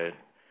his head,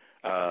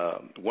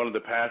 one of the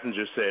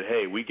passengers said,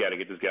 hey, we got to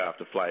get this guy off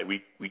the flight.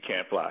 We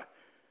can't fly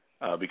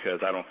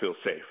because I don't feel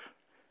safe.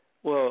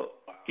 Well,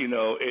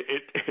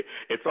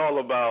 it's all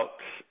about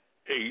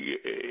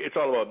it's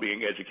all about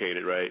being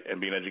educated, right?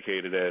 And being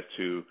educated as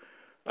to,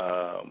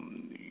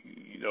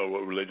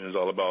 what religion is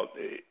all about.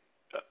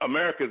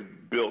 America is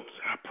built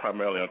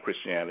primarily on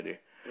Christianity.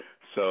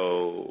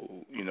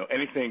 So,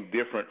 anything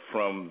different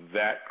from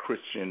that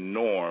Christian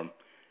norm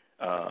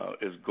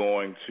is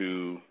going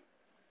to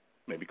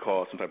maybe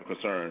cause some type of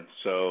concern.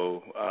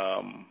 So,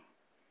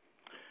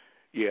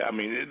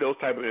 those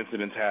type of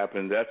incidents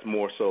happen. That's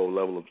more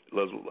so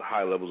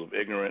high levels of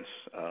ignorance,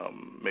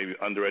 maybe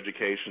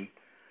undereducation.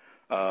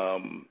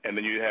 And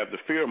then you have the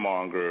fear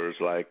mongers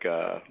like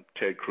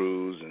Ted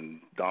Cruz and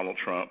Donald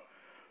Trump,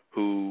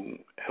 who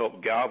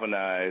help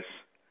galvanize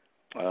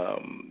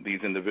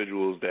these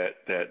individuals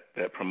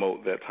that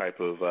promote that type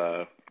of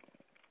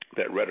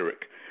that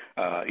rhetoric.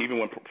 Even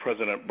when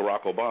President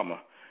Barack Obama,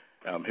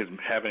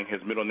 having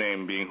his middle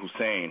name being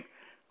Hussein,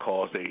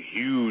 caused a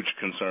huge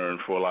concern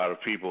for a lot of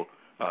people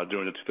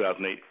during the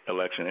 2008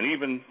 election, and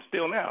even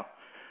still now.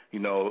 He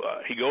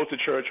goes to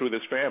church with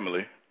his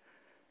family,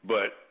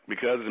 but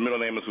because his middle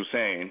name is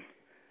Hussein,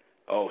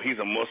 he's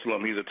a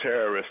Muslim, he's a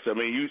terrorist. I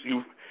mean,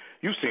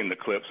 you've seen the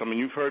clips. I mean,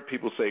 you've heard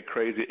people say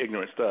crazy,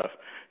 ignorant stuff.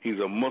 He's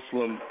a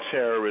Muslim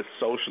terrorist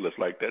socialist.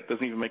 Like, that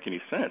doesn't even make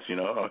any sense,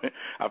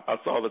 I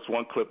saw this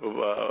one clip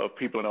of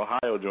people in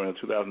Ohio during the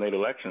 2008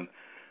 election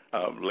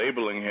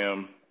labeling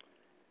him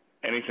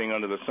anything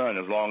under the sun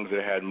as long as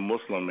it had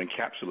Muslim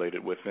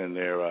encapsulated within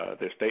their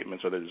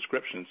statements or their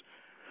descriptions.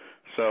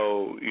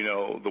 So,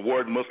 the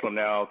word Muslim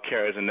now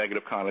carries a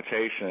negative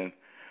connotation,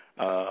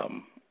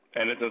 and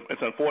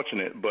it's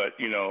unfortunate. But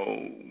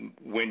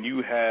when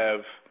you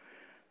have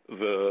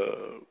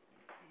the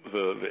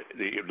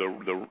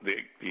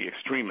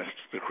extremists,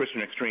 the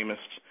Christian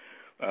extremists,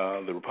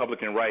 the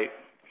Republican right,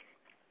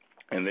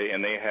 and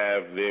they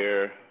have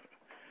their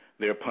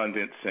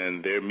pundits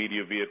and their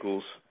media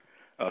vehicles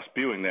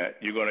spewing that,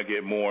 you're going to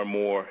get more and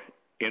more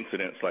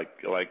incidents like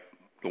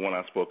the one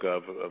I spoke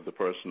of the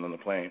person on the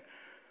plane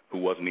who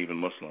wasn't even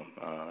Muslim.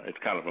 It's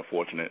kind of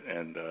unfortunate,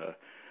 and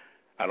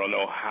I don't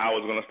know how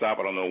it's going to stop.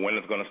 I don't know when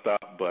it's going to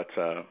stop, but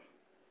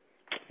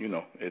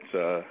it's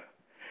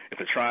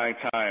a trying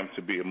time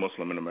to be a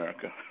Muslim in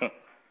America.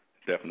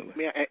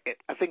 Definitely.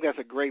 I think that's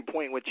a great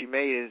point. What you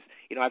made is,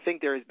 I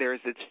think there's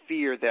this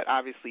fear that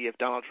obviously if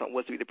Donald Trump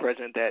was to be the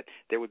president, that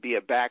there would be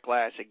a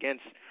backlash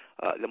against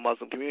the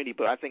Muslim community.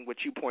 But I think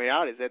what you point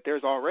out is that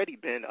there's already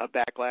been a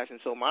backlash. And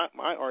so my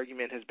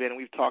argument has been, and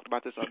we've talked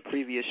about this on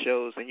previous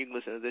shows, and you can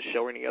listen to this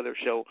show or any other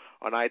show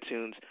on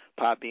iTunes,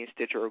 Podbean,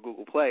 Stitcher, or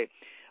Google Play,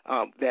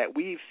 that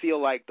we feel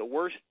like the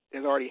worst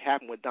has already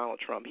happened with Donald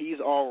Trump. He's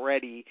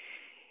already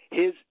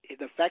the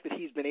fact that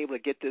he's been able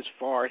to get this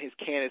far, his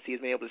candidacy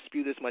has been able to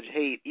spew this much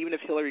hate, even if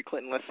Hillary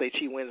Clinton, let's say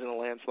she wins in a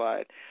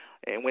landslide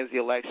and wins the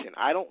election,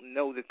 I don't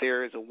know that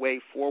there is a way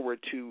forward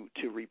to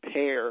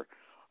repair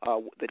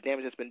the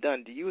damage that's been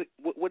done.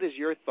 What is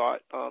your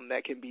thought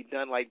that can be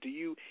done? Like,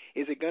 is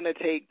it going to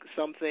take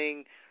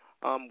something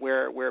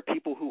where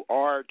people who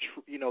are,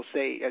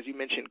 say, as you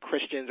mentioned,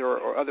 Christians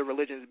or other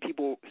religions,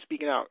 people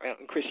speaking out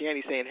in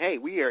Christianity saying, hey,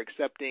 we are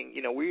accepting,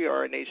 we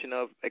are a nation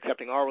of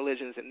accepting all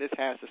religions, and this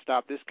has to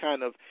stop. This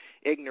kind of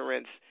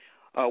ignorance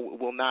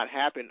will not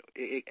happen.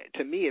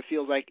 To me, it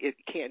feels like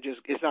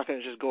it's not going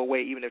to just go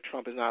away even if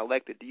Trump is not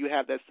elected. Do you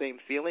have that same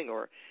feeling,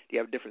 or do you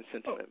have a different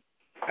sentiment?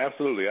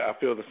 Absolutely. I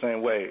feel the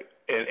same way.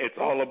 And it's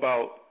all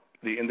about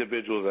the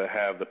individuals that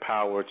have the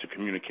power to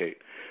communicate.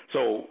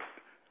 So,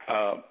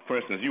 for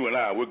instance, you and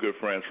I, we're good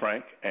friends,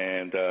 Frank,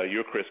 and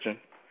you're Christian.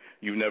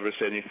 You've never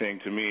said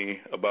anything to me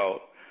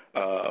about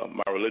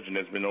my religion.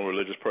 There's been no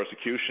religious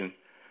persecution.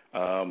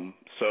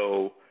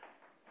 So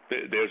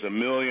there's a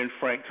million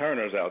Frank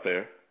Turners out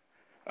there,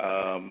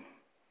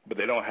 but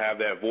they don't have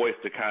that voice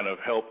to kind of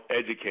help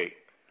educate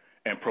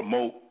and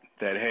promote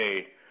that,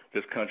 hey,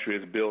 this country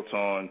is built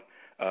on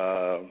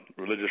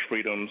religious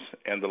freedoms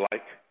and the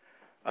like.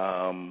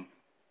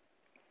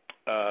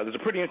 There's a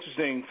pretty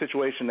interesting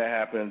situation that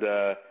happened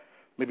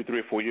maybe 3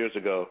 or 4 years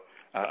ago.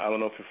 I don't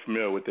know if you're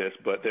familiar with this,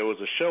 but there was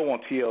a show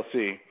on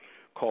TLC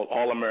called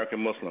All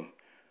American Muslim.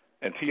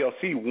 And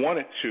TLC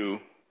wanted to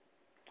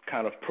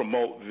kind of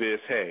promote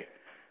this, hey,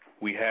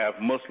 we have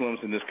Muslims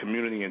in this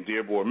community in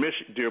Dearborn,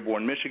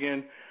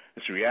 Michigan.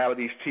 It's a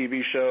reality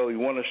TV show. We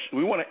want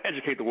to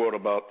educate the world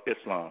about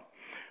Islam.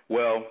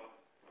 Well,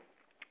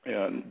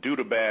 due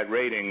to bad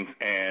ratings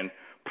and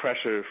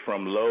pressure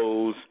from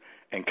Lowe's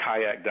and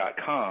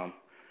Kayak.com,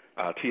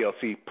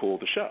 TLC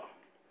pulled the show.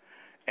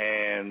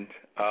 And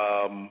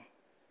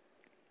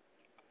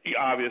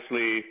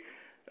obviously,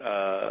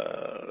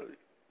 the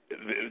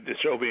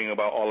show being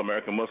about all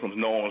American Muslims,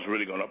 no one was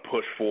really going to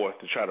push forth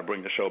to try to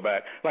bring the show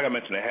back. Like I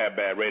mentioned, it had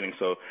bad ratings,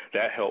 so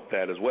that helped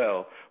that as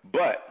well.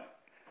 But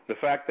the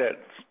fact that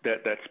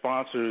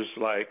sponsors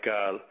like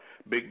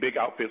big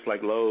outfits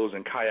like Lowe's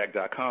and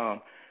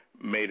Kayak.com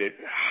made it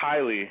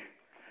highly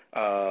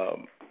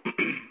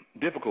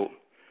difficult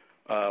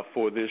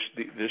for this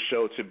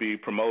show to be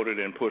promoted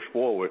and pushed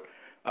forward,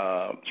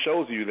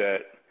 shows you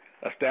that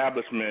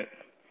establishment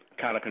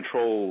kind of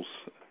controls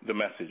the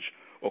message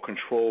or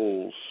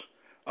controls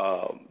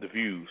the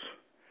views.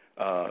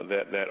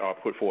 that are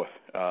put forth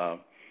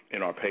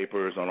in our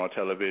papers, on our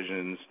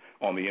televisions,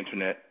 on the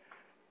internet.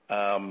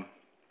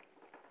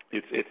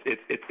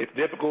 It's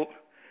difficult.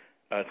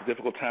 It's a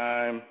difficult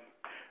time.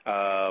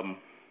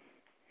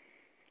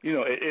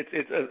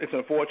 It's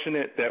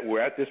unfortunate that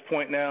we're at this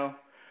point now,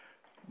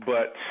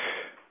 but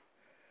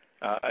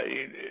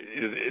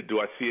do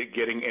I see it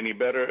getting any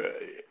better?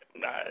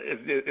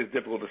 It's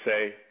difficult to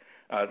say.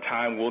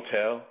 Time will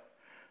tell.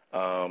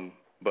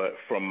 But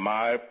from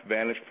my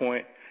vantage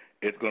point,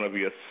 it's going to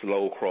be a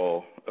slow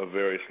crawl, a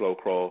very slow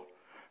crawl,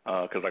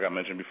 because like I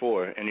mentioned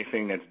before,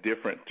 anything that's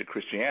different to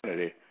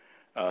Christianity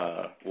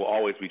will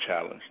always be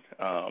challenged.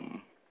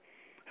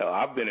 Hell,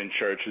 I've been in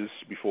churches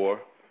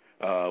before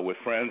with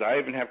friends. I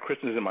even have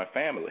Christians in my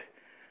family.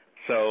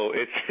 So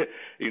it's,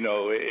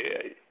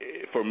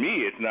 for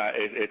me, it's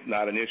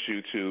not an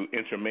issue to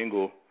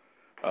intermingle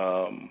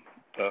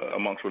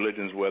amongst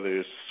religions, whether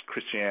it's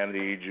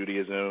Christianity,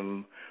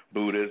 Judaism,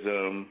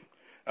 Buddhism,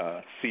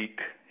 Sikh,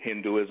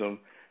 Hinduism.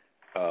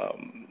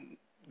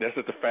 That's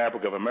just the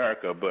fabric of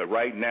America. But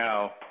right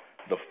now,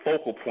 the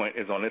focal point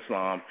is on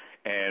Islam,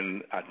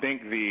 and I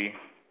think the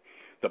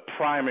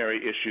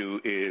primary issue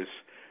is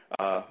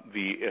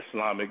the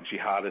Islamic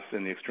jihadists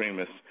and the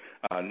extremists,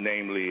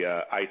 namely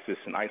ISIS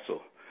and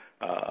ISIL.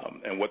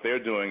 And what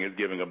they're doing is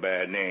giving a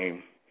bad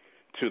name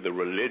to the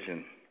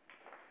religion,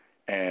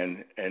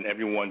 and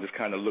everyone just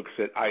kind of looks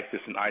at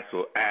ISIS and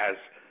ISIL as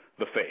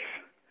the faith,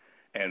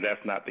 and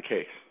that's not the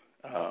case.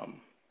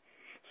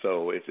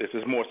 So it's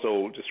just more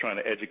so just trying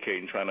to educate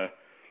and trying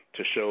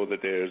to show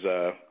that there's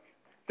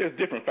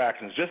different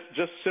factions.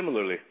 Just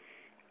similarly,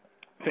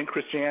 think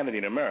Christianity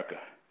in America,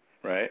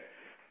 right?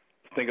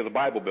 Think of the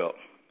Bible Belt.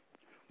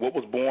 What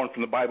was born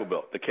from the Bible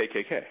Belt? The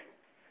KKK.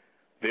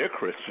 They're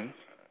Christians,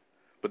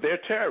 but they're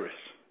terrorists.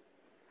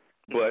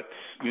 But,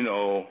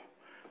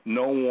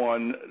 no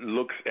one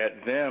looks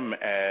at them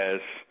as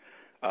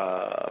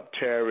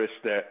terrorists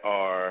that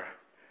are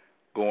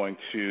going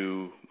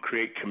to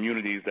create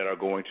communities that are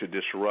going to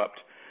disrupt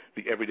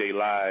the everyday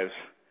lives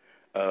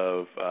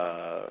of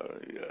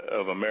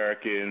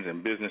Americans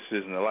and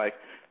businesses and the like.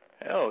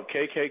 Hell,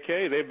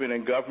 KKK, they've been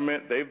in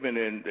government, they've been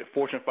in the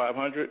Fortune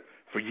 500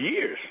 for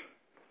years,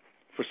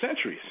 for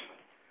centuries.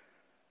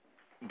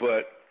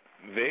 But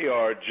they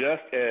are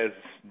just as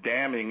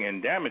damning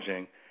and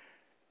damaging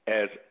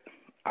as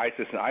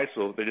ISIS and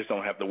ISIL. They just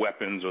don't have the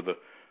weapons or the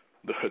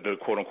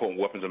quote-unquote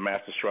weapons of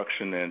mass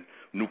destruction and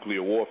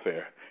nuclear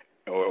warfare,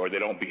 or they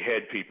don't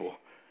behead people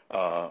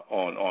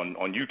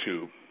on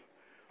YouTube.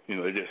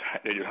 They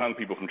just hung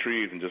people from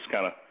trees and just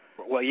kind of.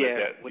 Well,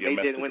 yeah, when they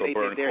did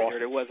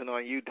theirs, it wasn't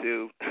on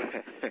YouTube.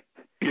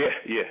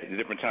 yeah,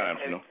 different times,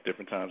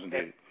 different times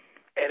indeed.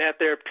 And at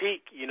their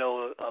peak,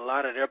 a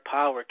lot of their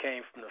power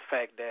came from the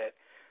fact that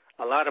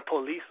a lot of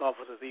police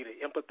officers either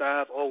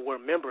empathized or were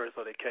members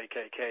of the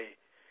KKK,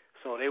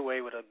 so they were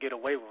able to get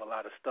away with a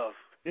lot of stuff.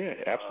 Yeah,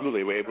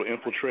 absolutely. They were able to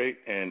infiltrate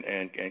and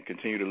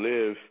continue to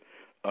live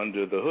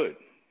under the hood,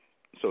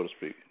 so to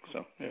speak.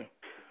 So, yeah.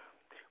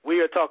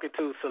 We are talking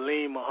to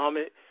Salim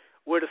Muhammad.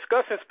 We're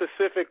discussing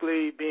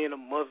specifically being a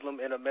Muslim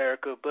in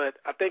America, but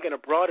I think in a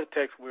broader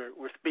text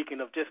we're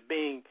speaking of just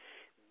being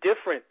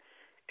different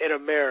in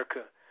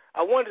America.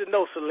 I wanted to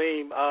know,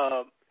 Salim,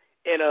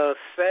 in a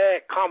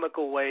sad,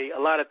 comical way, a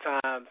lot of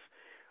times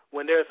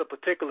when there's a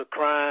particular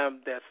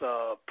crime that's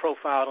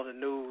profiled on the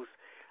news,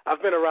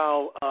 I've been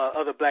around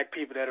other black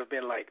people that have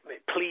been like,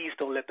 please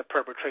don't let the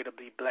perpetrator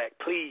be black.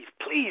 Please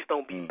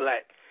don't be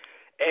black.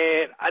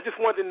 And I just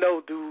wanted to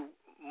know, do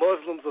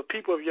Muslims or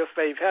people of your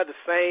faith have the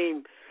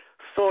same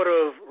sort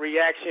of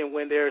reaction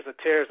when there's a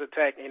terrorist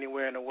attack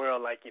anywhere in the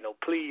world, like,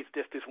 please,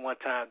 this one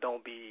time,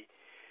 don't be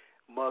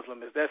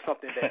Muslim? Is that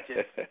something that's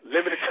just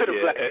limited to the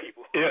black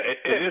people? Yeah,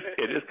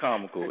 it is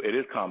comical. It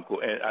is comical.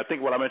 And I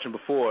think what I mentioned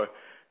before,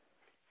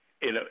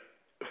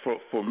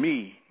 for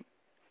me,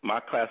 my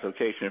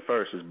classification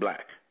first is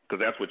black, because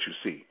that's what you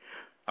see.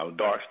 I'm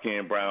dark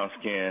skin, brown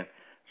skin.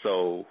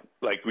 So,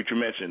 like what you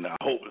mentioned, I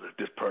hope that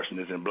this person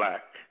isn't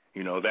black.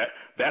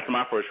 That's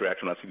my first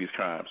reaction when I see these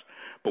crimes.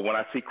 But when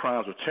I see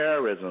crimes with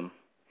terrorism,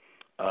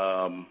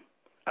 I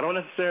don't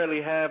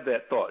necessarily have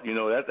that thought.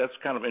 That's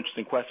kind of an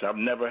interesting question. I've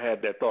never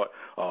had that thought,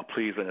 oh,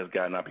 please let this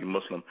guy not be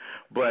Muslim.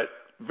 But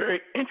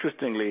very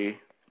interestingly,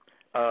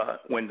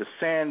 when the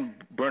San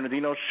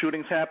Bernardino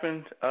shootings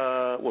happened,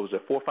 4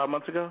 or 5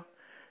 months ago?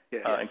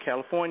 In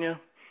California,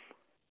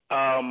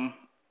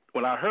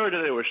 when I heard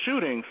that they were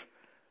shootings,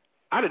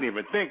 I didn't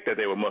even think that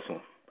they were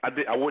Muslim.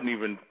 I wouldn't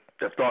even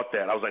have thought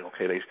that. I was like,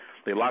 okay,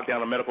 they locked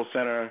down a medical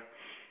center,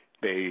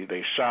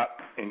 they shot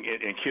and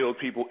killed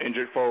people,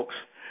 injured folks.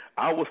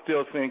 I was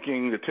still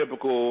thinking the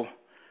typical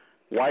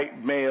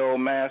white male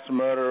mass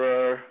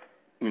murderer,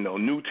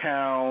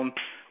 Newtown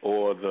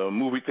or the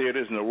movie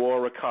theaters in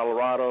Aurora,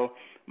 Colorado.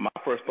 My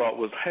first thought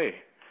was, hey,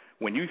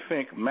 when you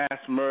think mass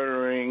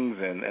murderings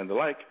and the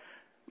like,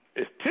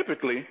 it's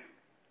typically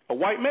a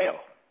white male.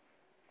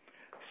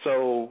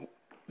 So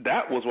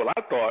that was what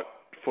I thought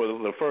for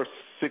the first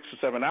 6 or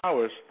 7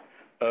 hours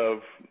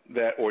of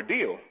that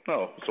ordeal.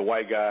 No, it's a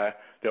white guy.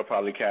 They'll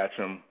probably catch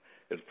him,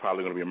 it's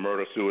probably going to be a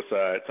murder,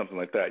 suicide, something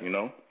like that, you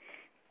know.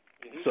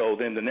 Mm-hmm. So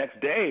then the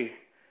next day,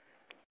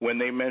 when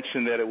they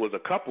mentioned that it was a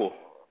couple,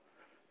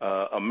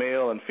 a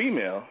male and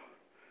female,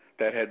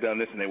 that had done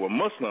this and they were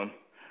Muslim,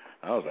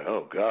 I was like,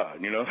 oh God,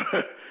 you know,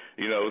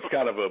 it's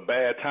kind of a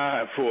bad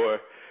time for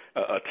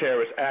a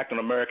terrorist act on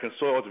American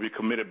soil to be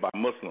committed by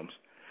Muslims.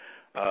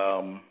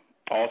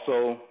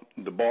 Also,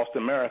 the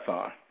Boston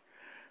Marathon,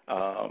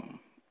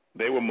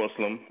 they were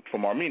Muslim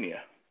from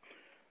Armenia.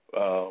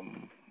 That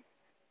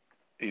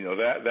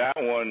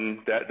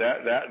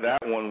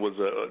one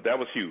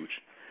was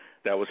huge.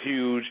 That was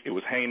huge. It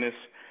was heinous.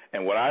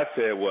 And what I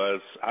said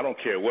was, I don't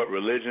care what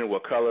religion,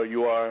 what color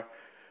you are,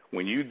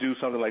 when you do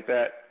something like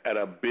that at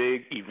a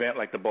big event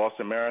like the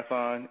Boston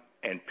Marathon,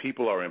 and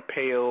people are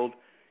impaled,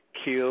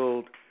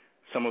 killed,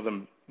 some of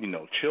them,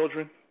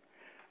 children,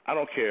 I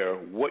don't care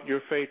what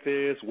your faith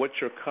is, what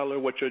your color,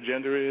 what your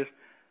gender is.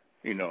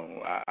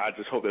 I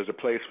just hope there's a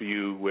place for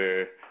you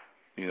where,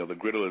 the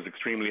griddle is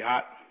extremely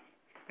hot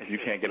and you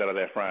can't get out of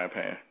that frying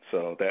pan.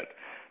 So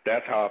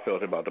that's how I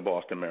felt about the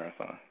Boston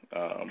Marathon.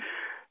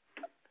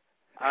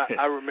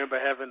 I remember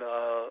having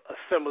a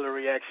similar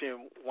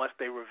reaction once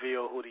they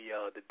revealed who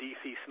the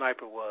DC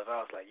sniper was. I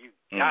was like, you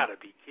gotta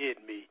be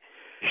kidding me.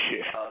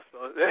 Yeah.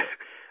 So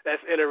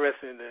that's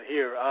interesting to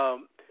hear.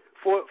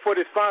 For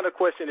this final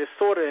question, it's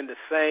sort of in the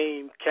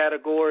same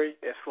category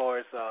as far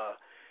as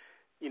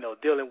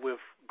dealing with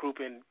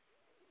grouping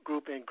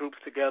groups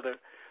together.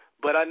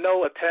 But I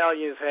know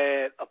Italians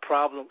had a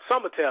problem.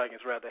 Some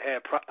Italians rather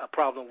had a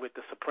problem with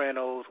The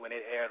Sopranos when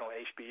it aired on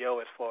HBO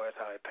as far as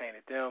how it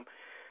painted them.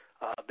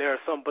 There are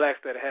some blacks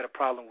that had a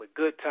problem with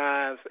Good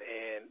Times,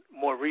 and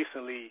more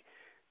recently,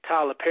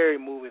 Tyler Perry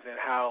movies and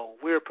how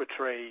we're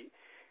portrayed.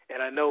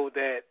 And I know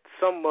that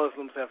some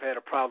Muslims have had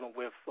a problem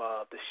with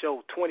the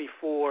show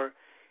 24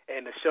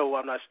 and the show,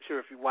 I'm not sure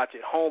if you watch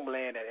it,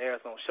 Homeland, that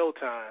airs on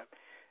Showtime,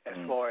 as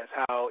far as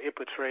how it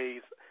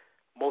portrays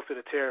most of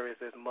the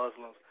terrorists as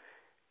Muslims.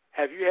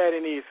 Have you had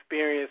any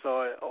experience,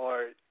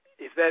 or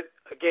is that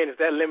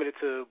limited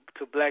to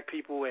black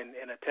people and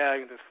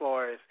Italians as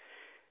far as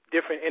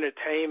different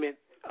entertainment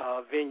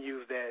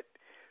venues that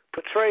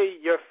portray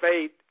your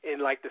faith in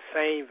like the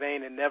same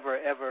vein and never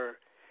ever,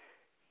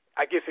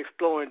 I guess,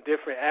 exploring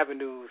different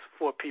avenues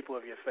for people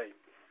of your faith?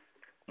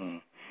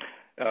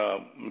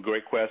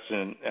 Great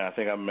question. And I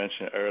think I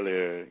mentioned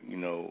earlier,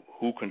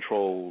 who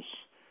controls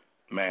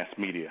mass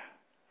media?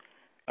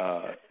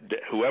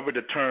 Whoever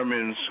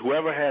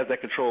has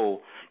that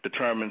control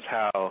determines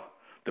how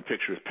the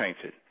picture is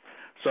painted.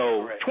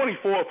 So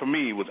 24 for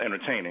me was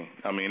entertaining.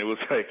 I mean, it was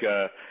like,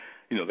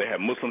 they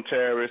had Muslim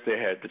terrorists, they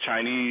had the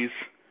Chinese,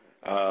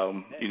 they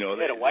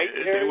had a white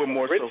terrorist, they were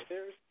more British so.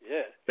 Terrorists?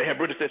 Yeah. They had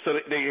British, so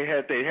they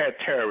had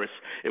terrorists.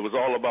 It was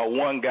all about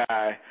one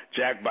guy,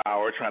 Jack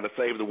Bauer, trying to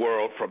save the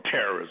world from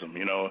terrorism.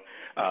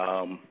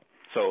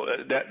 So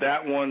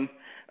that one,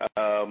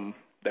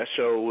 that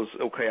show was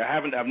okay. I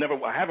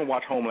haven't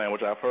watched Homeland,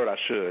 which I've heard I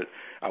should.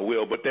 I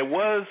will. But there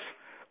was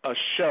a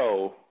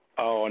show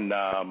on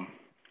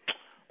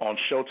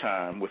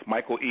Showtime with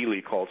Michael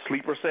Ealy called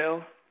Sleeper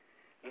Cell,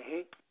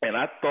 and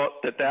I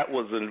thought that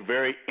was a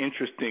very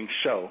interesting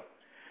show.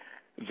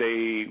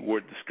 They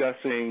were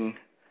discussing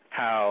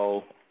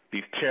how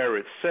these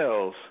terrorist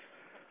cells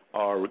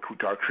are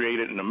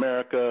created in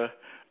America,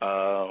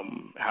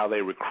 how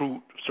they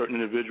recruit certain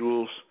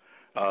individuals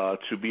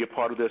to be a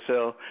part of their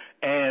cell.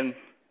 And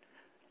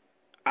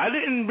I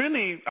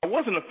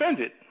wasn't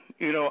offended.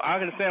 I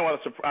understand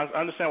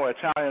why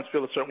Italians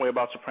feel a certain way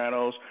about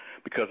Sopranos,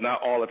 because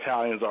not all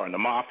Italians are in the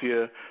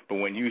mafia. But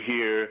when you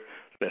hear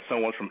that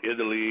someone's from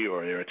Italy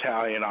or they're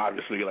Italian,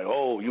 obviously you're like,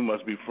 oh, you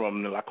must be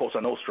from La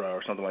Cosa Nostra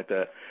or something like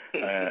that.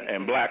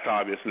 And blacks,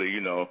 obviously,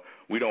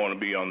 we don't want to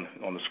be on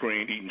the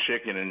screen eating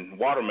chicken and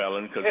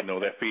watermelon because,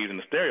 that feeds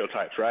into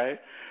stereotypes, right?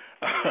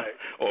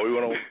 Or we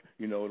don't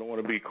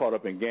want to be caught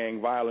up in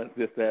gang violence,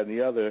 this, that, and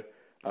the other,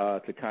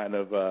 to kind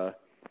of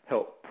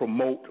help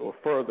promote or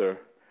further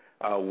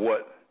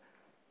what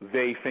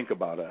they think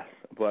about us.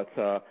 But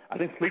I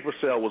think Sleeper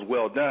Cell was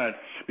well done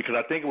because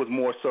I think it was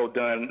more so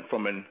done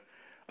from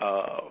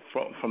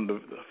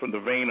the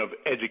vein of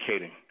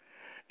educating.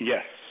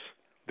 Yes,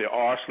 there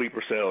are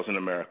sleeper cells in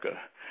America.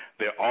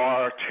 There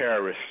are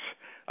terrorists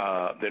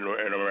that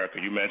are in America.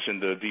 You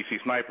mentioned the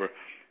DC sniper.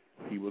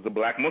 He was a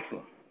black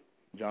Muslim.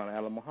 John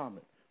Allen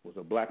Muhammad was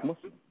a black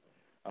Muslim.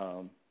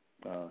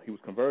 He was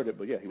converted,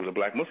 but yeah, he was a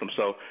black Muslim.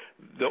 So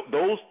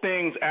those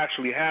things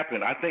actually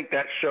happened. I think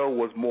that show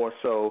was more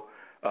so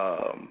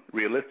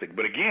realistic.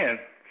 But again,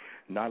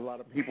 not a lot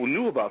of people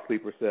knew about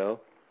Sleeper Cell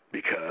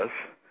because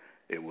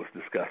it was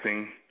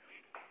discussing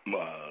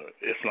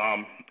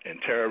Islam and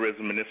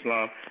terrorism in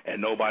Islam,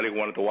 and nobody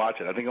wanted to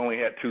watch it. I think it only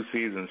had 2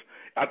 seasons.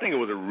 I think it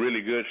was a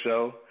really good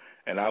show,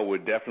 and I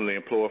would definitely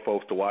implore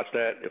folks to watch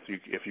that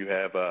if you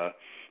have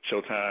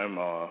Showtime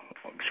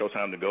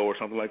to go or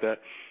something like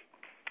that.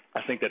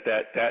 I think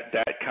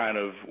that kind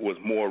of was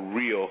more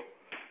real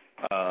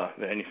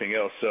than anything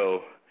else.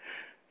 So,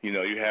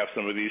 you have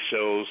some of these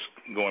shows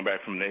going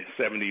back from the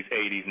 70s,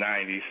 80s,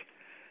 90s,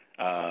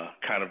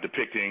 kind of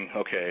depicting,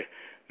 okay,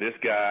 this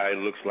guy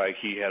looks like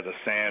he has a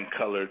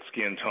sand-colored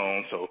skin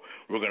tone, so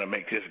we're going to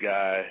make this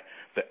guy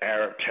the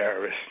Arab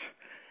terrorist,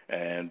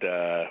 and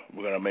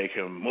we're going to make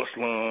him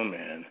Muslim,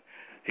 and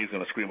he's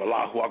going to scream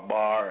Allahu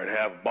Akbar and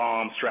have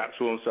bombs strapped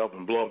to himself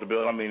and blow up the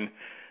building. I mean,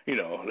 you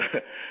know,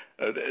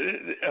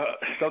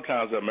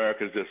 sometimes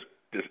America is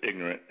just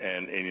ignorant,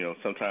 and you know,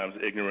 sometimes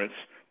ignorance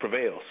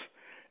prevails,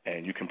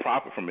 and you can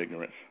profit from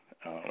ignorance.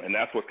 And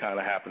that's what's kind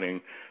of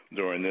happening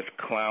during this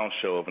clown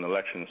show of an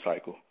election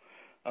cycle.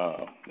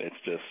 It's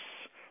just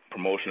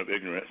promotion of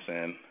ignorance,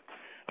 and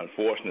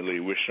unfortunately,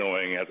 we're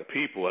showing as a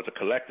people, as a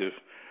collective,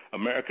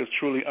 America's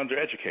truly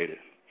undereducated.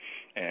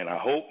 And I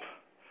hope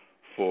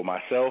for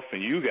myself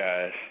and you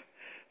guys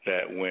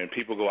that when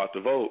people go out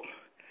to vote,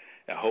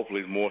 and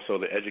hopefully it's more so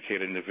the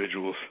educated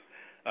individuals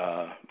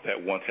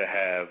that want to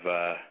have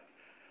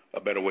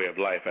a better way of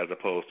life as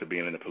opposed to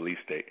being in a police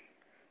state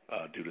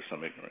due to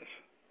some ignorance.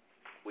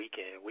 We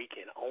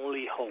can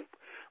only hope.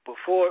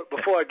 Before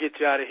I get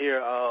you out of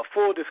here,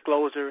 full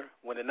disclosure,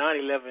 when the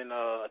 9/11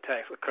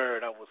 attacks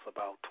occurred, I was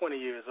about 20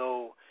 years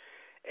old,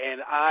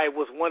 and I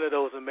was one of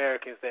those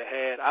Americans that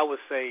had, I would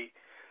say,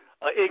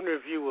 an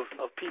ignorant view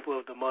of people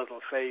of the Muslim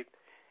faith.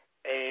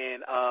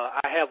 And I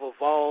have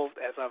evolved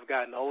as I've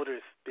gotten older.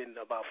 It's been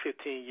about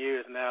 15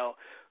 years now.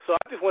 So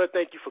I just want to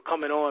thank you for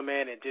coming on,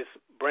 man, and just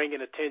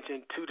bringing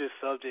attention to this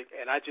subject.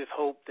 And I just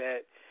hope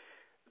that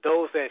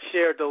those that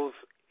share those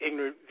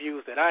ignorant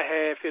views that I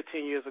had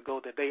 15 years ago,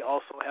 that they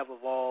also have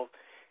evolved,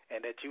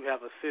 and that you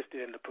have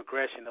assisted in the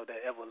progression of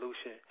that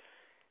evolution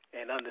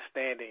and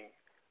understanding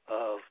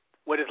of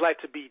what it's like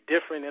to be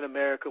different in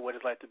America, what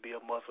it's like to be a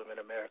Muslim in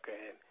America.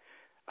 And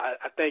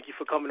I thank you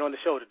for coming on the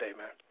show today,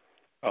 man.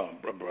 Oh,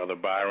 Brother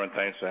Byron,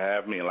 thanks for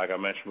having me. And like I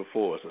mentioned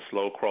before, it's a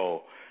slow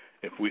crawl.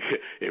 If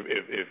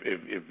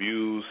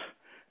views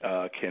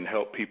can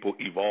help people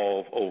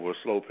evolve over a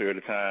slow period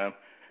of time,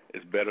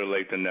 it's better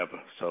late than never.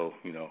 So,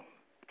 you know,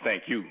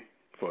 thank you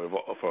for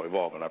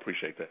evolving. I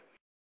appreciate that.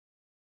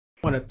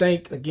 I want to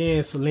thank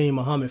again Salim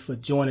Muhammad for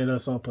joining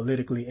us on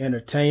Politically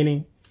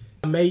Entertaining.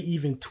 I may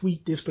even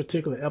tweet this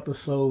particular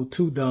episode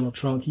to Donald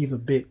Trump. He's a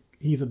big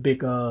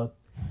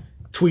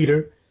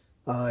tweeter,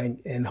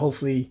 and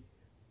hopefully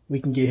we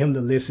can get him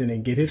to listen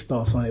and get his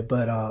thoughts on it.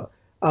 But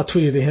I'll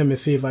tweet it to him and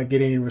see if I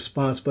get any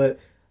response. But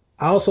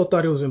I also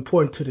thought it was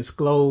important to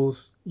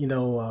disclose,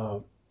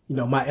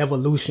 my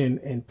evolution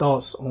and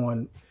thoughts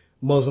on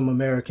Muslim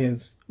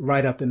Americans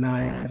right after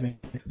 9/11.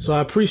 So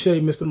I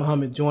appreciate Mr.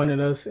 Muhammad joining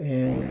us,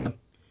 and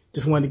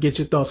just wanted to get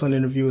your thoughts on the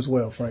interview as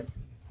well, Frank.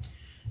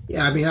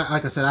 Yeah, I mean,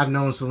 like I said, I've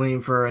known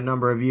Salim for a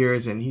number of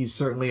years, and he's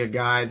certainly a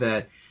guy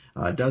that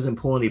doesn't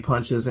pull any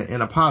punches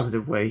in a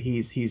positive way.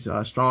 He's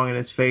strong in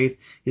his faith.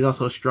 He's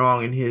also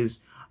strong in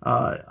his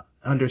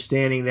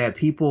understanding that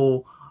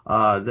people,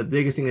 the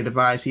biggest thing that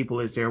divides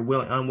people is their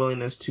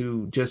unwillingness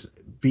to just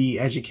be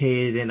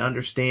educated and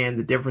understand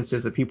the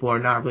differences, that people are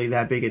not really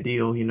that big a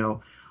deal, you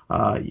know.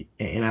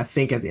 And I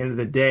think at the end of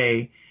the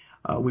day,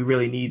 we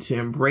really need to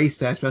embrace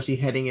that, especially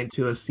heading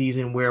into a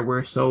season where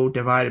we're so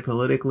divided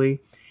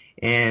politically,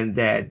 and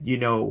that, you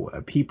know,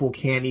 people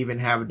can't even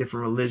have a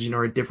different religion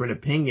or a different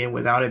opinion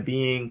without it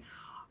being,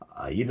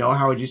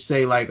 how would you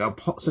say, like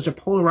such a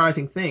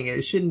polarizing thing.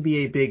 It shouldn't be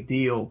a big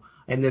deal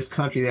in this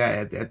country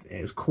that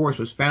of course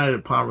was founded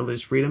upon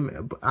religious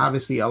freedom,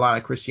 obviously a lot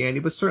of Christianity,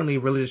 but certainly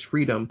religious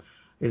freedom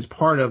is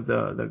part of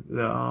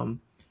the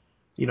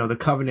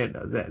covenant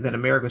that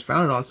America was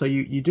founded on. So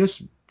you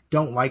just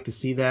don't like to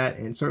see that.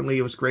 And certainly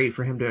it was great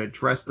for him to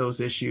address those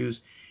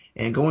issues.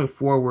 And going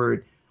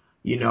forward,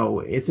 you know,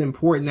 it's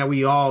important that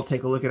we all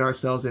take a look at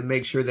ourselves and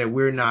make sure that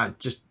we're not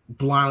just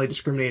blindly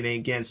discriminating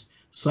against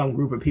some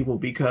group of people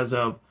because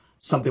of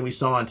something we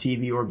saw on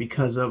TV or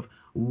because of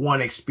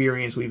one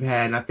experience we've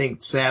had. And I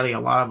think sadly a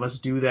lot of us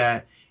do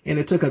that. And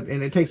it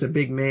takes a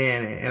big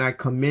man. And I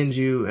commend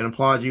you and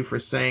applaud you for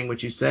saying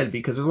what you said,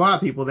 because there's a lot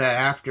of people that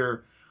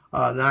after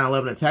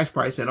 9/11 attacks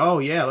probably said, oh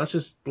yeah, let's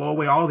just blow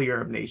away all the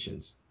Arab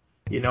nations,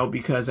 you know,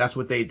 because that's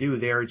what they do.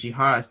 They're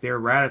jihadists, they're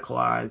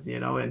radicalized, you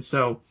know. And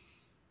so,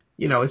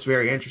 you know, it's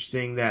very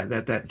interesting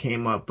that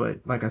came up.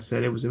 But like I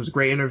said, it was a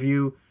great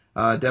interview.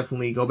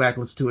 Definitely go back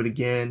and listen to it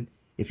again.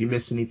 If you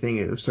missed anything,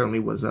 it certainly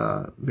was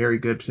very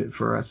good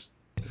for us.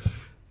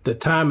 The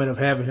timing of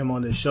having him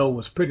on the show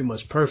was pretty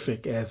much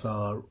perfect, as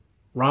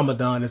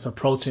Ramadan is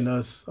approaching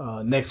us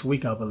next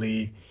week, I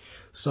believe.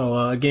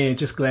 So again,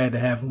 just glad to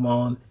have him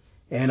on.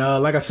 And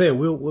like I said,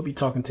 we'll be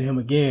talking to him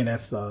again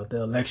as the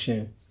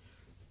election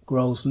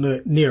grows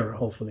nearer,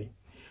 hopefully.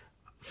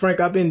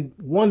 Frank, I've been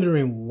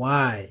wondering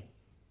why.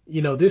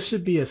 You know, this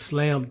should be a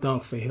slam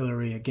dunk for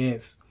Hillary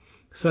against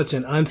such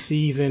an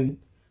unseasoned,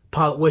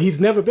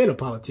 he's never been a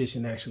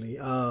politician, actually.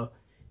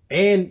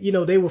 And, you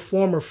know, they were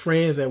former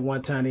friends at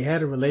one time. They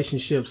had a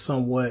relationship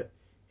somewhat,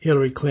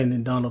 Hillary Clinton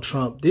and Donald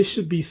Trump. This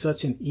should be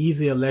such an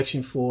easy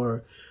election for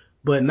her.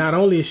 But not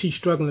only is she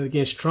struggling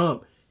against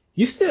Trump,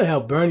 you still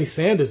have Bernie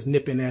Sanders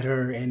nipping at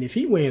her. And if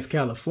he wins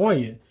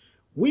California,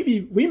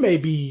 we may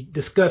be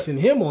discussing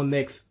him on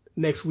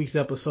next week's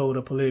episode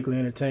of Politically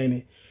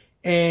Entertaining.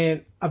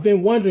 And I've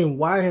been wondering,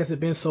 why has it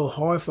been so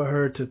hard for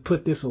her to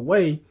put this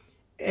away?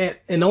 And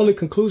the only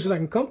conclusion I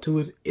can come to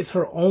is it's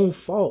her own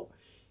fault.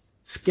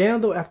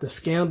 Scandal after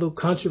scandal,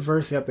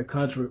 controversy after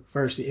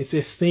controversy, it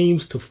just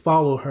seems to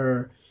follow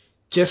her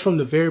just from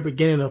the very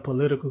beginning of her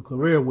political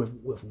career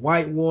with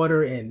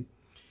Whitewater and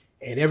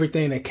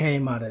everything that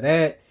came out of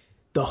that.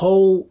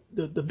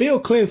 The Bill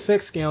Clinton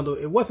sex scandal,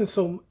 it wasn't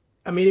so,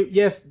 I mean,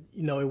 yes,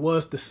 you know, it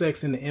was the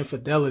sex and the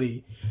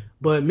infidelity,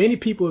 but many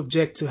people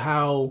object to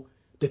how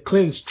the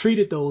Clintons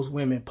treated those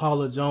women,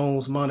 Paula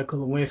Jones, Monica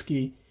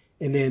Lewinsky,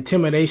 and the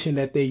intimidation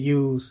that they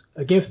used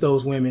against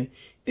those women.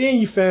 Then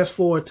you fast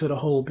forward to the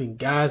whole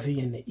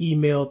Benghazi and the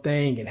email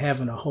thing and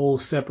having a whole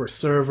separate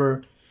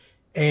server.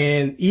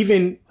 And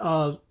even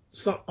on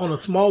a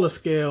smaller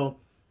scale,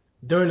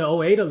 during the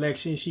 2008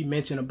 election, she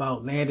mentioned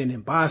about landing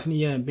in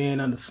Bosnia and being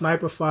under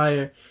sniper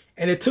fire.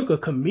 And it took a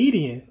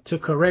comedian to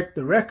correct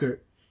the record,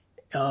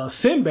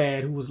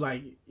 Sinbad, who was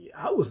like,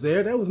 I was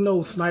there. There was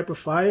no sniper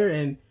fire.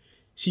 And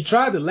she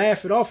tried to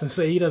laugh it off and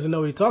say he doesn't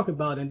know what he's talking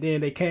about. And then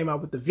they came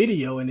out with the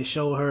video and it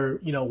showed her,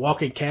 you know,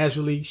 walking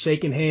casually,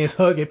 shaking hands,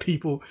 hugging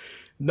people,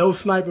 no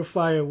sniper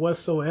fire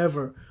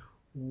whatsoever.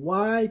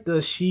 Why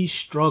does she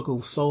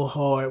struggle so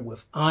hard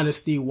with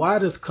honesty? Why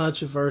does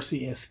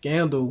controversy and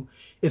scandal?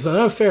 It's an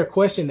unfair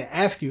question to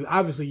ask you.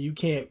 Obviously, you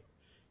can't,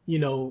 you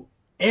know,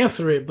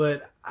 answer it,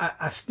 but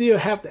I still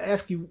have to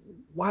ask you,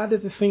 why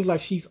does it seem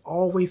like she's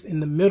always in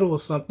the middle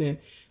of something?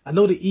 I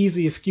know the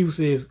easy excuse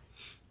is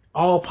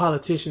all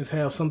politicians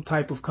have some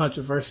type of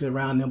controversy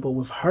around them, but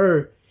with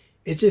her,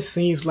 it just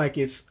seems like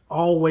it's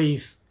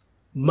always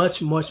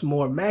much, much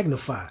more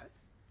magnified.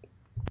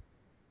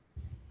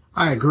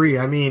 I agree.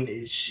 I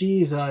mean,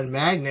 she's a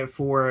magnet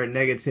for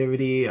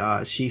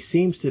negativity. She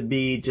seems to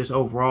be just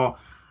overall,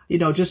 you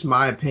know, just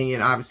my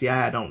opinion. Obviously,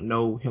 I don't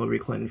know Hillary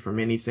Clinton from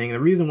anything. One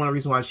of the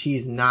reasons why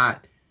she's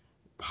not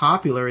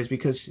popular is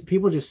because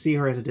people just see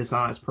her as a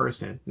dishonest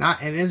person.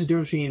 And there's a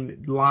difference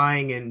between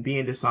lying and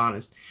being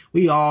dishonest.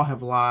 We all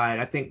have lied.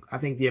 I think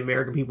the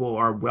American people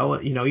are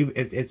well, you know, even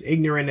as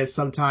ignorant as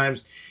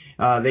sometimes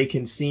they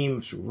can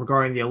seem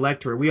regarding the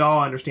electorate. We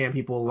all understand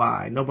people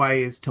lie.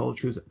 Nobody tells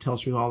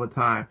truth all the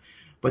time.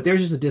 But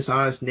there's just a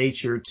dishonest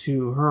nature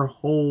to her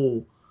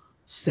whole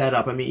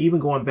setup. I mean,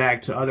 even going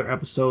back to other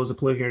episodes of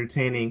Politically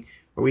Entertaining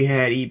where we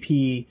had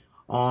EP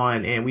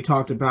on and we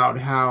talked about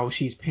how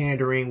she's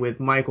pandering with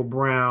Michael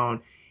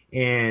Brown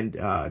and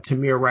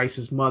Tamir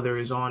Rice's mother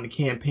is on the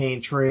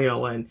campaign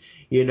trail and,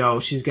 you know,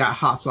 she's got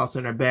hot sauce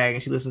in her bag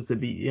and she listens to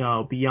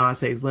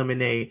Beyonce's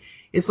Lemonade.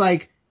 It's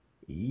like,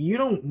 you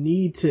don't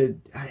need to,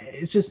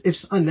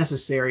 it's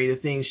unnecessary, the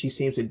things she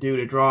seems to do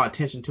to draw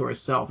attention to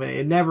herself. And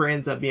it never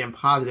ends up being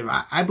positive.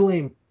 I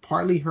blame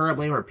partly her. I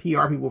blame her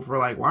PR people for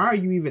like, why are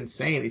you even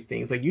saying these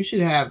things? Like, you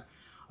should have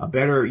a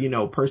better, you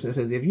know, person that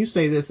says, if you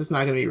say this, it's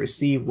not going to be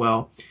received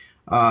well.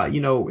 You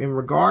know, in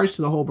regards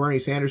to the whole Bernie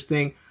Sanders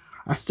thing,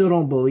 I still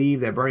don't believe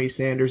that Bernie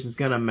Sanders is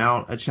going to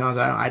mount a challenge.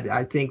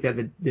 I think that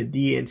the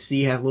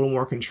DNC has a little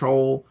more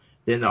control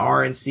than the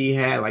RNC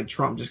had. Like,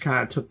 Trump just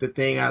kind of took the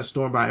thing out of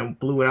storm by and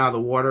blew it out of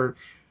the water.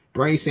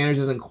 Bernie Sanders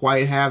doesn't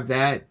quite have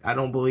that, I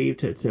don't believe,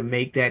 to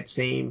make that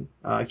same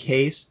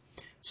case.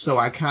 So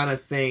I kind of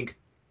think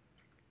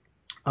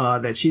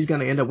that she's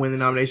going to end up winning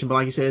the nomination. But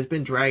like you said, it's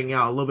been dragging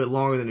out a little bit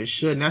longer than it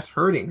should, and that's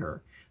hurting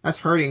her. That's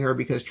hurting her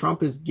because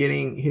Trump is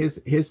getting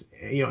his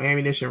you know,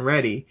 ammunition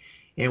ready.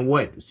 And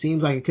what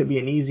seems like it could be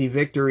an easy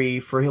victory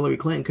for Hillary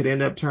Clinton could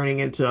end up turning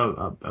into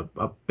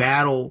a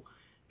battle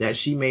that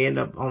she may end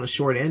up on the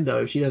short end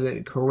of if she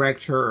doesn't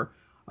correct her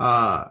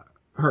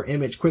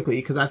image quickly.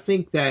 Because I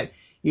think that,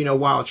 you know,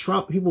 while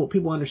Trump,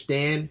 people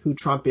understand who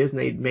Trump is and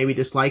they maybe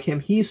dislike him,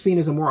 he's seen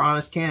as a more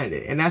honest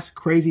candidate. And that's a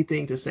crazy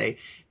thing to say.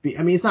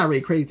 I mean, it's not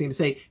really a crazy thing to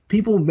say.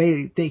 People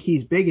may think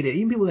he's bigoted.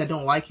 Even people that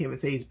don't like him and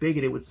say he's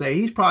bigoted would say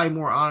he's probably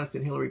more honest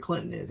than Hillary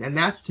Clinton is. And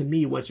that's, to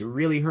me, what's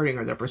really hurting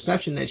her. The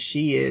perception that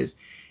she is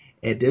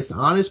a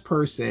dishonest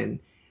person,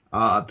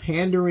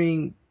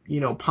 pandering,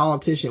 you know,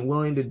 politician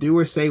willing to do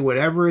or say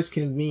whatever is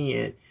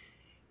convenient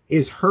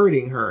is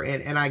hurting her.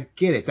 And I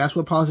get it. That's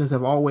what politicians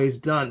have always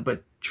done.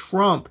 But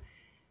Trump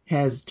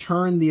has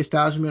turned the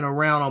establishment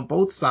around on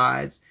both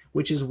sides,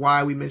 which is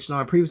why we mentioned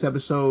on a previous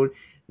episode,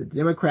 the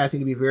Democrats need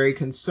to be very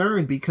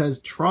concerned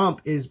because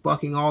Trump is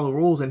bucking all the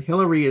rules and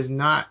Hillary is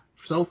not.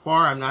 So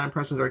far, I'm not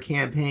impressed with her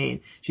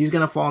campaign. She's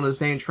going to fall into the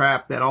same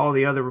trap that all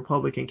the other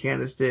Republican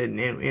candidates did.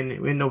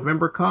 And when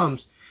November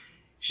comes,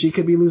 she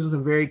could be losing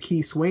some very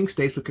key swing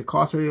states, which could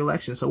cost her the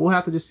election. So we'll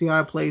have to just see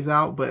how it plays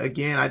out. But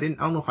again, I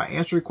don't know if I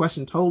answered your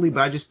question totally,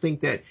 but I just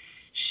think that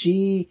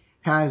she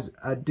has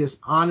a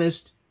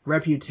dishonest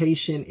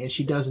reputation and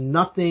she does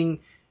nothing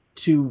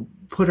to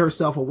put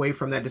herself away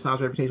from that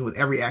dishonest reputation with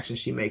every action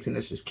she makes, and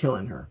it's just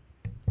killing her.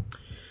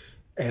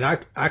 And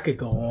I could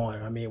go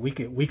on. I mean, we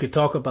could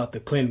talk about the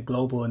Clinton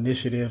Global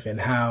Initiative and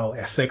how,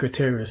 as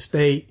Secretary of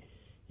State,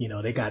 you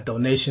know, they got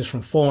donations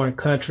from foreign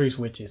countries,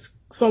 which is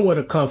somewhat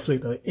a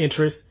conflict of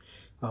interest.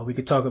 We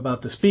could talk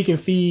about the speaking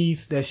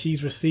fees that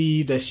she's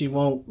received, that she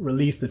won't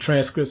release the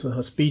transcripts of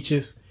her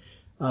speeches.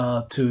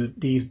 to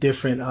these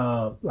different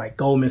like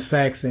Goldman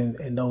Sachs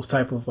and those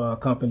type of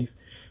companies.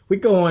 We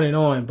go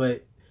on,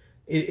 but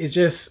it's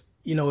just,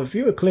 you know, if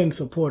you're a Clinton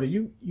supporter,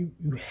 you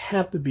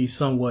have to be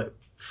somewhat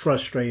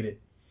frustrated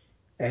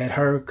at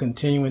her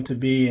continuing to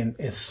be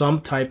in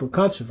some type of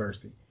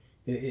controversy.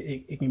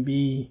 It can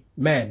be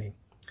maddening.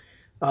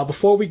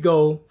 Before we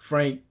go,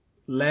 Frank,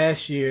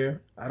 last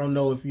year, I don't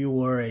know if you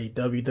were a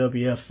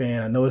WWF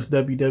fan. I know it's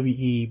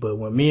WWE, but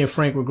when me and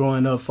Frank were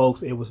growing up,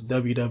 folks, it was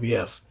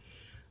WWF.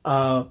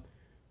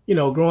 You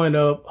know, growing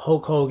up,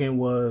 Hulk Hogan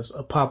was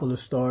a popular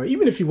star.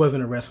 Even if you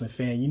wasn't a wrestling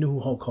fan, you knew who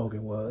Hulk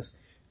Hogan was.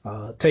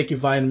 Take your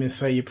vitamins,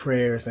 say your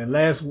prayers. And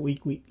last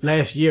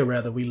year,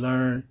 we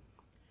learned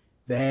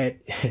that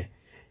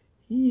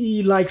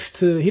he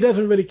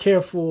doesn't really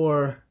care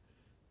for,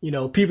 you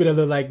know, people that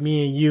look like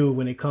me and you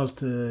when it comes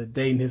to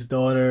dating his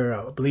daughter.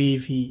 I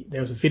believe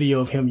there was a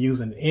video of him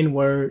using the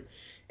N-word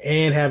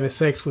and having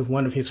sex with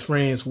one of his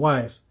friends'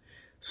 wives.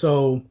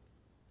 So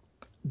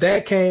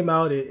that came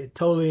out. It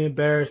totally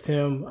embarrassed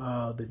him.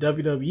 The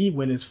WWE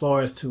went as far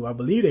as to, I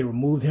believe they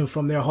removed him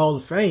from their Hall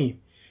of Fame,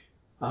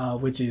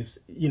 which is,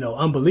 you know,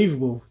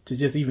 unbelievable to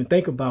just even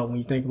think about when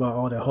you think about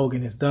all that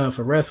Hogan has done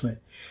for wrestling.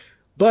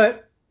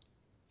 But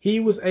he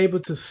was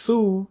able to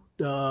sue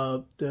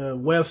the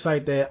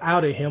website that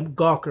outed him,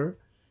 Gawker,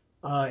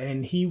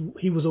 and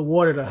he was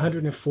awarded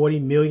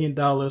 $140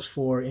 million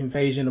for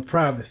invasion of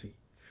privacy.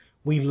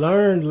 We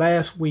learned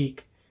last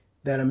week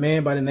that a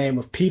man by the name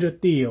of Peter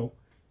Thiel,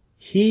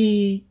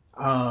 he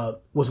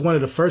was one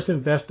of the first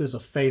investors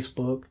of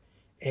Facebook,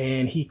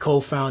 and he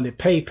co-founded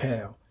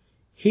PayPal.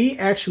 He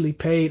actually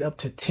paid up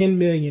to $10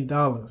 million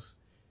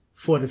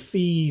for the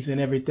fees and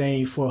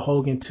everything for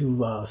Hogan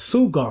to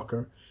sue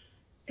Gawker.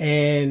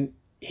 And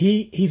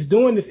he's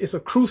doing this. It's a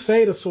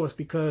crusade of sorts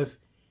because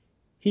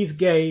he's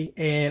gay,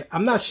 and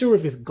I'm not sure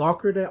if it's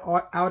Gawker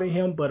that outed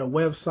him, but a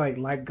website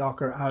like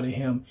Gawker outed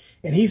him,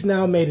 and he's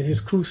now made it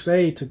his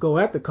crusade to go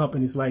after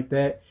companies like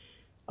that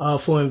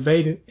for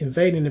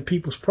invading the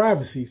people's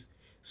privacies.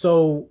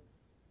 So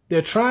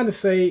they're trying to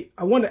say,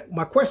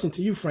 my question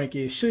to you, Frank,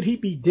 is should he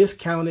be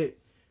discounted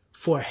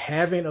for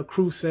having a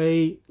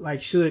crusade?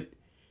 Like,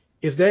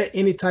 is there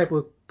any type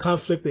of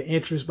conflict of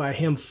interest by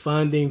him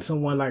funding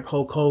someone like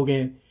Hulk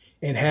Hogan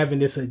and having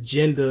this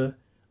agenda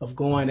of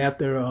going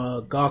after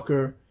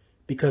Gawker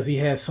because he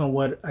has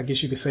somewhat, I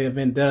guess you could say, a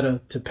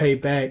vendetta to pay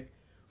back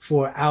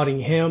for outing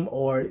him?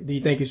 Or do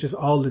you think it's just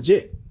all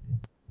legit?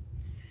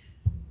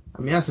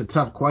 I mean, that's a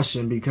tough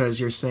question because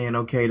you're saying,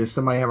 okay, does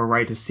somebody have a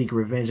right to seek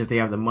revenge if they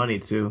have the money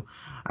to?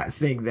 I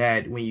think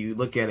that when you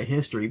look at a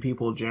history,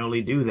 people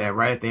generally do that,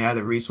 right? If they have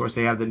the resource,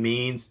 they have the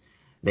means,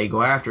 they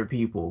go after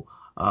people.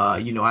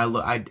 You know,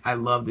 I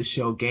love the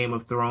show Game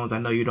of Thrones. I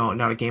know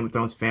not a Game of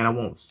Thrones fan. I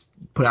won't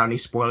put out any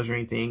spoilers or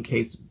anything in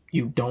case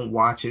you don't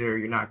watch it or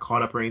you're not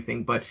caught up or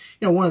anything. But,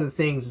 you know, one of the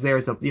things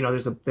there's a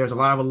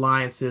lot of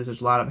alliances,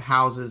 there's a lot of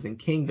houses and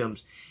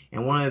kingdoms.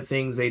 And one of the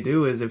things they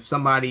do is if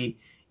somebody,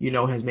 you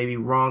know, has maybe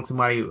wronged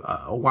somebody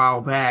a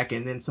while back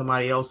and then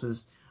somebody else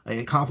is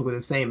in conflict with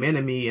the same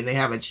enemy and they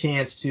have a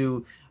chance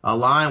to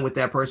align with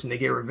that person to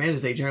get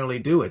revenge, they generally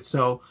do it.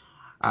 So,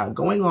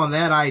 going on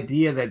that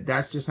idea that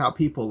that's just how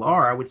people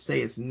are, I would say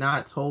it's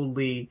not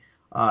totally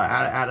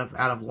out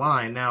of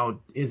line. Now,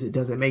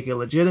 does it make it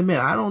legitimate?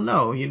 I don't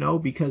know, you know,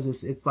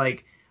 because it's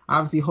like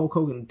obviously Hulk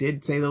Hogan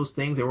did say those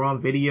things. They were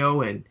on video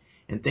and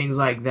things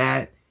like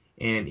that,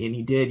 and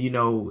he did, you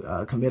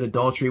know, commit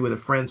adultery with a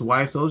friend's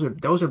wife. So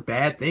those are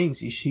bad things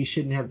he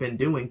shouldn't have been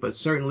doing. But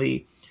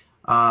certainly,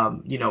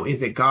 you know,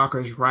 is it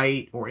Gawker's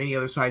right or any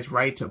other side's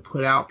right to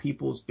put out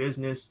people's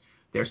business,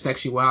 their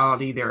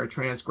sexuality, their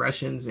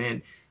transgressions?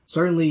 And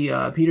certainly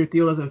Peter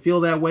Thiel doesn't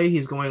feel that way.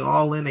 He's going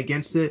all in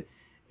against it.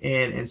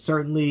 And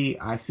certainly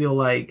I feel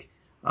like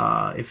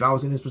if I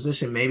was in his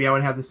position, maybe I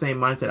would have the same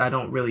mindset. I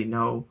don't really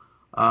know.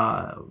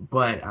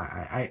 But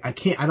I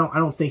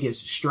don't think it's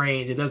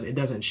strange. It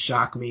doesn't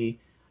shock me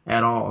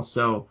at all.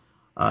 So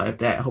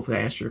hopefully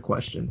that answers your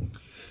question.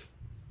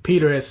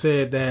 Peter has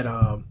said that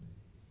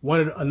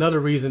another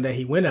reason that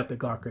he went after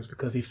Gawker is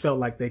because he felt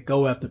like they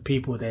go after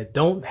people that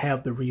don't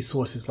have the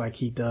resources like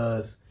he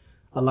does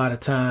a lot of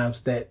times,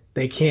 that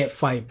they can't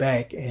fight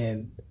back.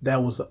 And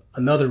that was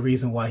another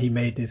reason why he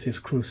made this his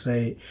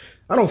crusade.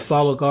 I don't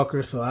follow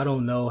Gawker, so I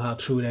don't know how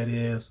true that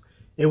is.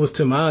 It was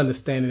to my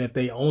understanding that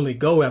they only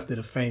go after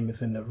the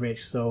famous and the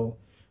rich. So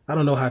I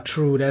don't know how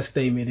true that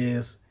statement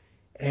is.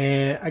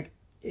 And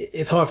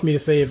it's hard for me to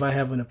say if I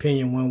have an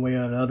opinion one way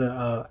or the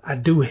other.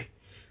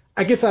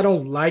 I guess I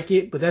don't like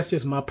it, but that's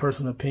just my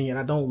personal opinion.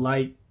 I don't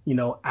like, you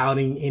know,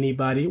 outing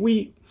anybody.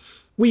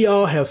 We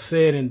all have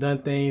said and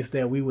done things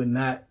that we would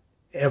not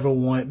ever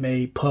want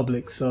made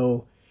public.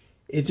 So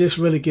it just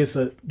really gets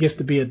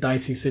to be a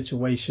dicey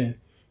situation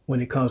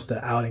when it comes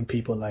to outing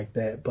people like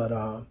that.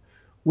 But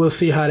we'll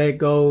see how that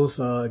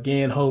goes.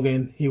 Again,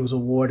 Hogan, he was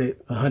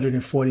awarded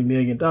 $140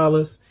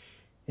 million.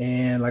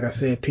 And like I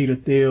said, Peter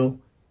Thiel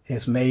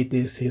has made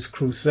this his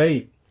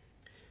crusade.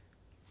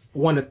 I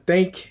want to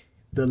thank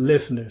the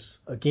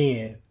listeners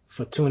again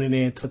for tuning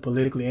in to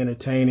Politically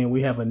Entertaining.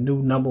 We have a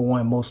new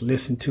 #1 most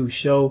listened to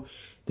show,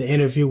 the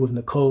interview with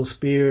Nicole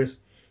Spears.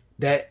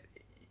 That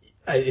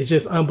it's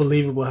just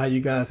unbelievable how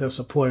you guys have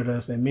supported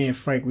us. And me and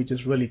Frank, we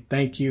just really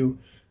thank you.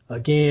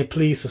 Again,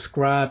 please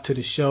subscribe to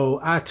the show,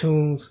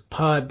 iTunes,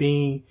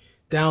 Podbean,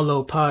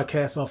 download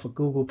podcasts off of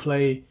Google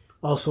Play,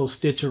 also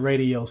Stitcher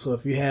Radio. So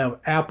if you have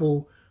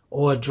Apple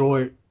or a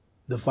Droid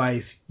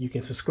device, you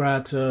can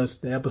subscribe to us.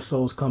 The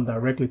episodes come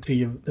directly to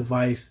your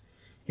device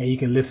and you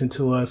can listen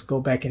to us.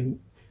 Go back and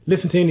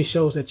listen to any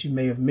shows that you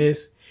may have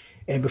missed.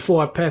 And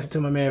before I pass it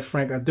to my man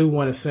Frank, I do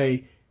want to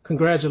say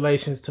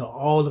congratulations to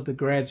all of the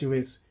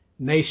graduates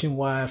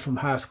nationwide from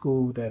high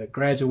school that have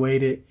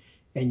graduated,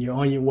 and you're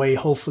on your way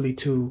hopefully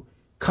to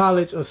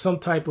college or some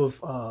type of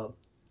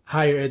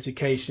higher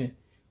education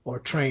or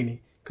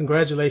training.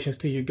 Congratulations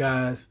to you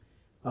guys,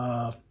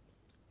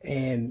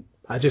 and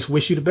I just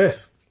wish you the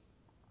best.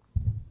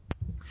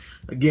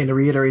 Again, to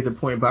reiterate the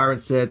point Byron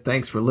said,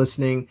 thanks for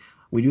listening.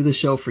 We do the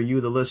show for you,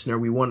 the listener.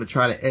 We want to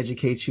try to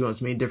educate you on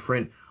as many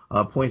different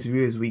points of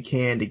view as we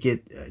can to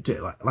get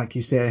to, like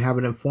you said, have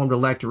an informed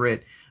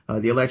electorate.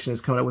 The election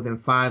is coming up within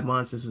 5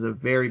 months. This is a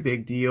very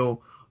big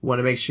deal. We want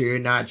to make sure you're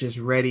not just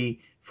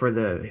ready for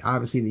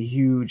obviously the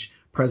huge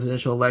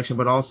presidential election,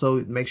 but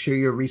also make sure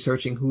you're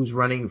researching who's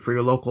running for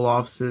your local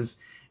offices,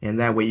 and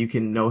that way you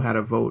can know how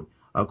to vote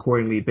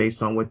accordingly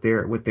based on what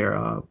they're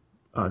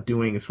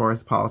doing as far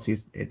as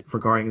policies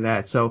regarding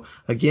that. So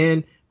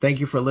again, thank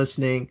you for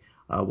listening.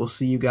 We'll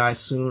see you guys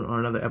soon on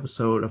another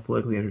episode of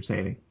Politically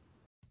Entertaining.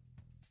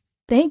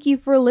 Thank you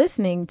for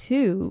listening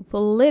to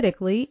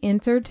Politically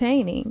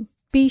Entertaining.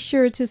 Be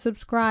sure to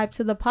subscribe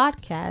to the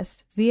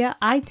podcast via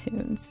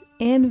iTunes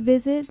and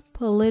visit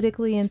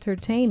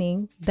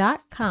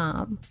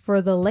politicallyentertaining.com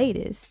for the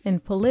latest in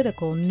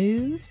political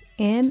news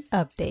and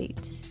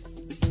updates.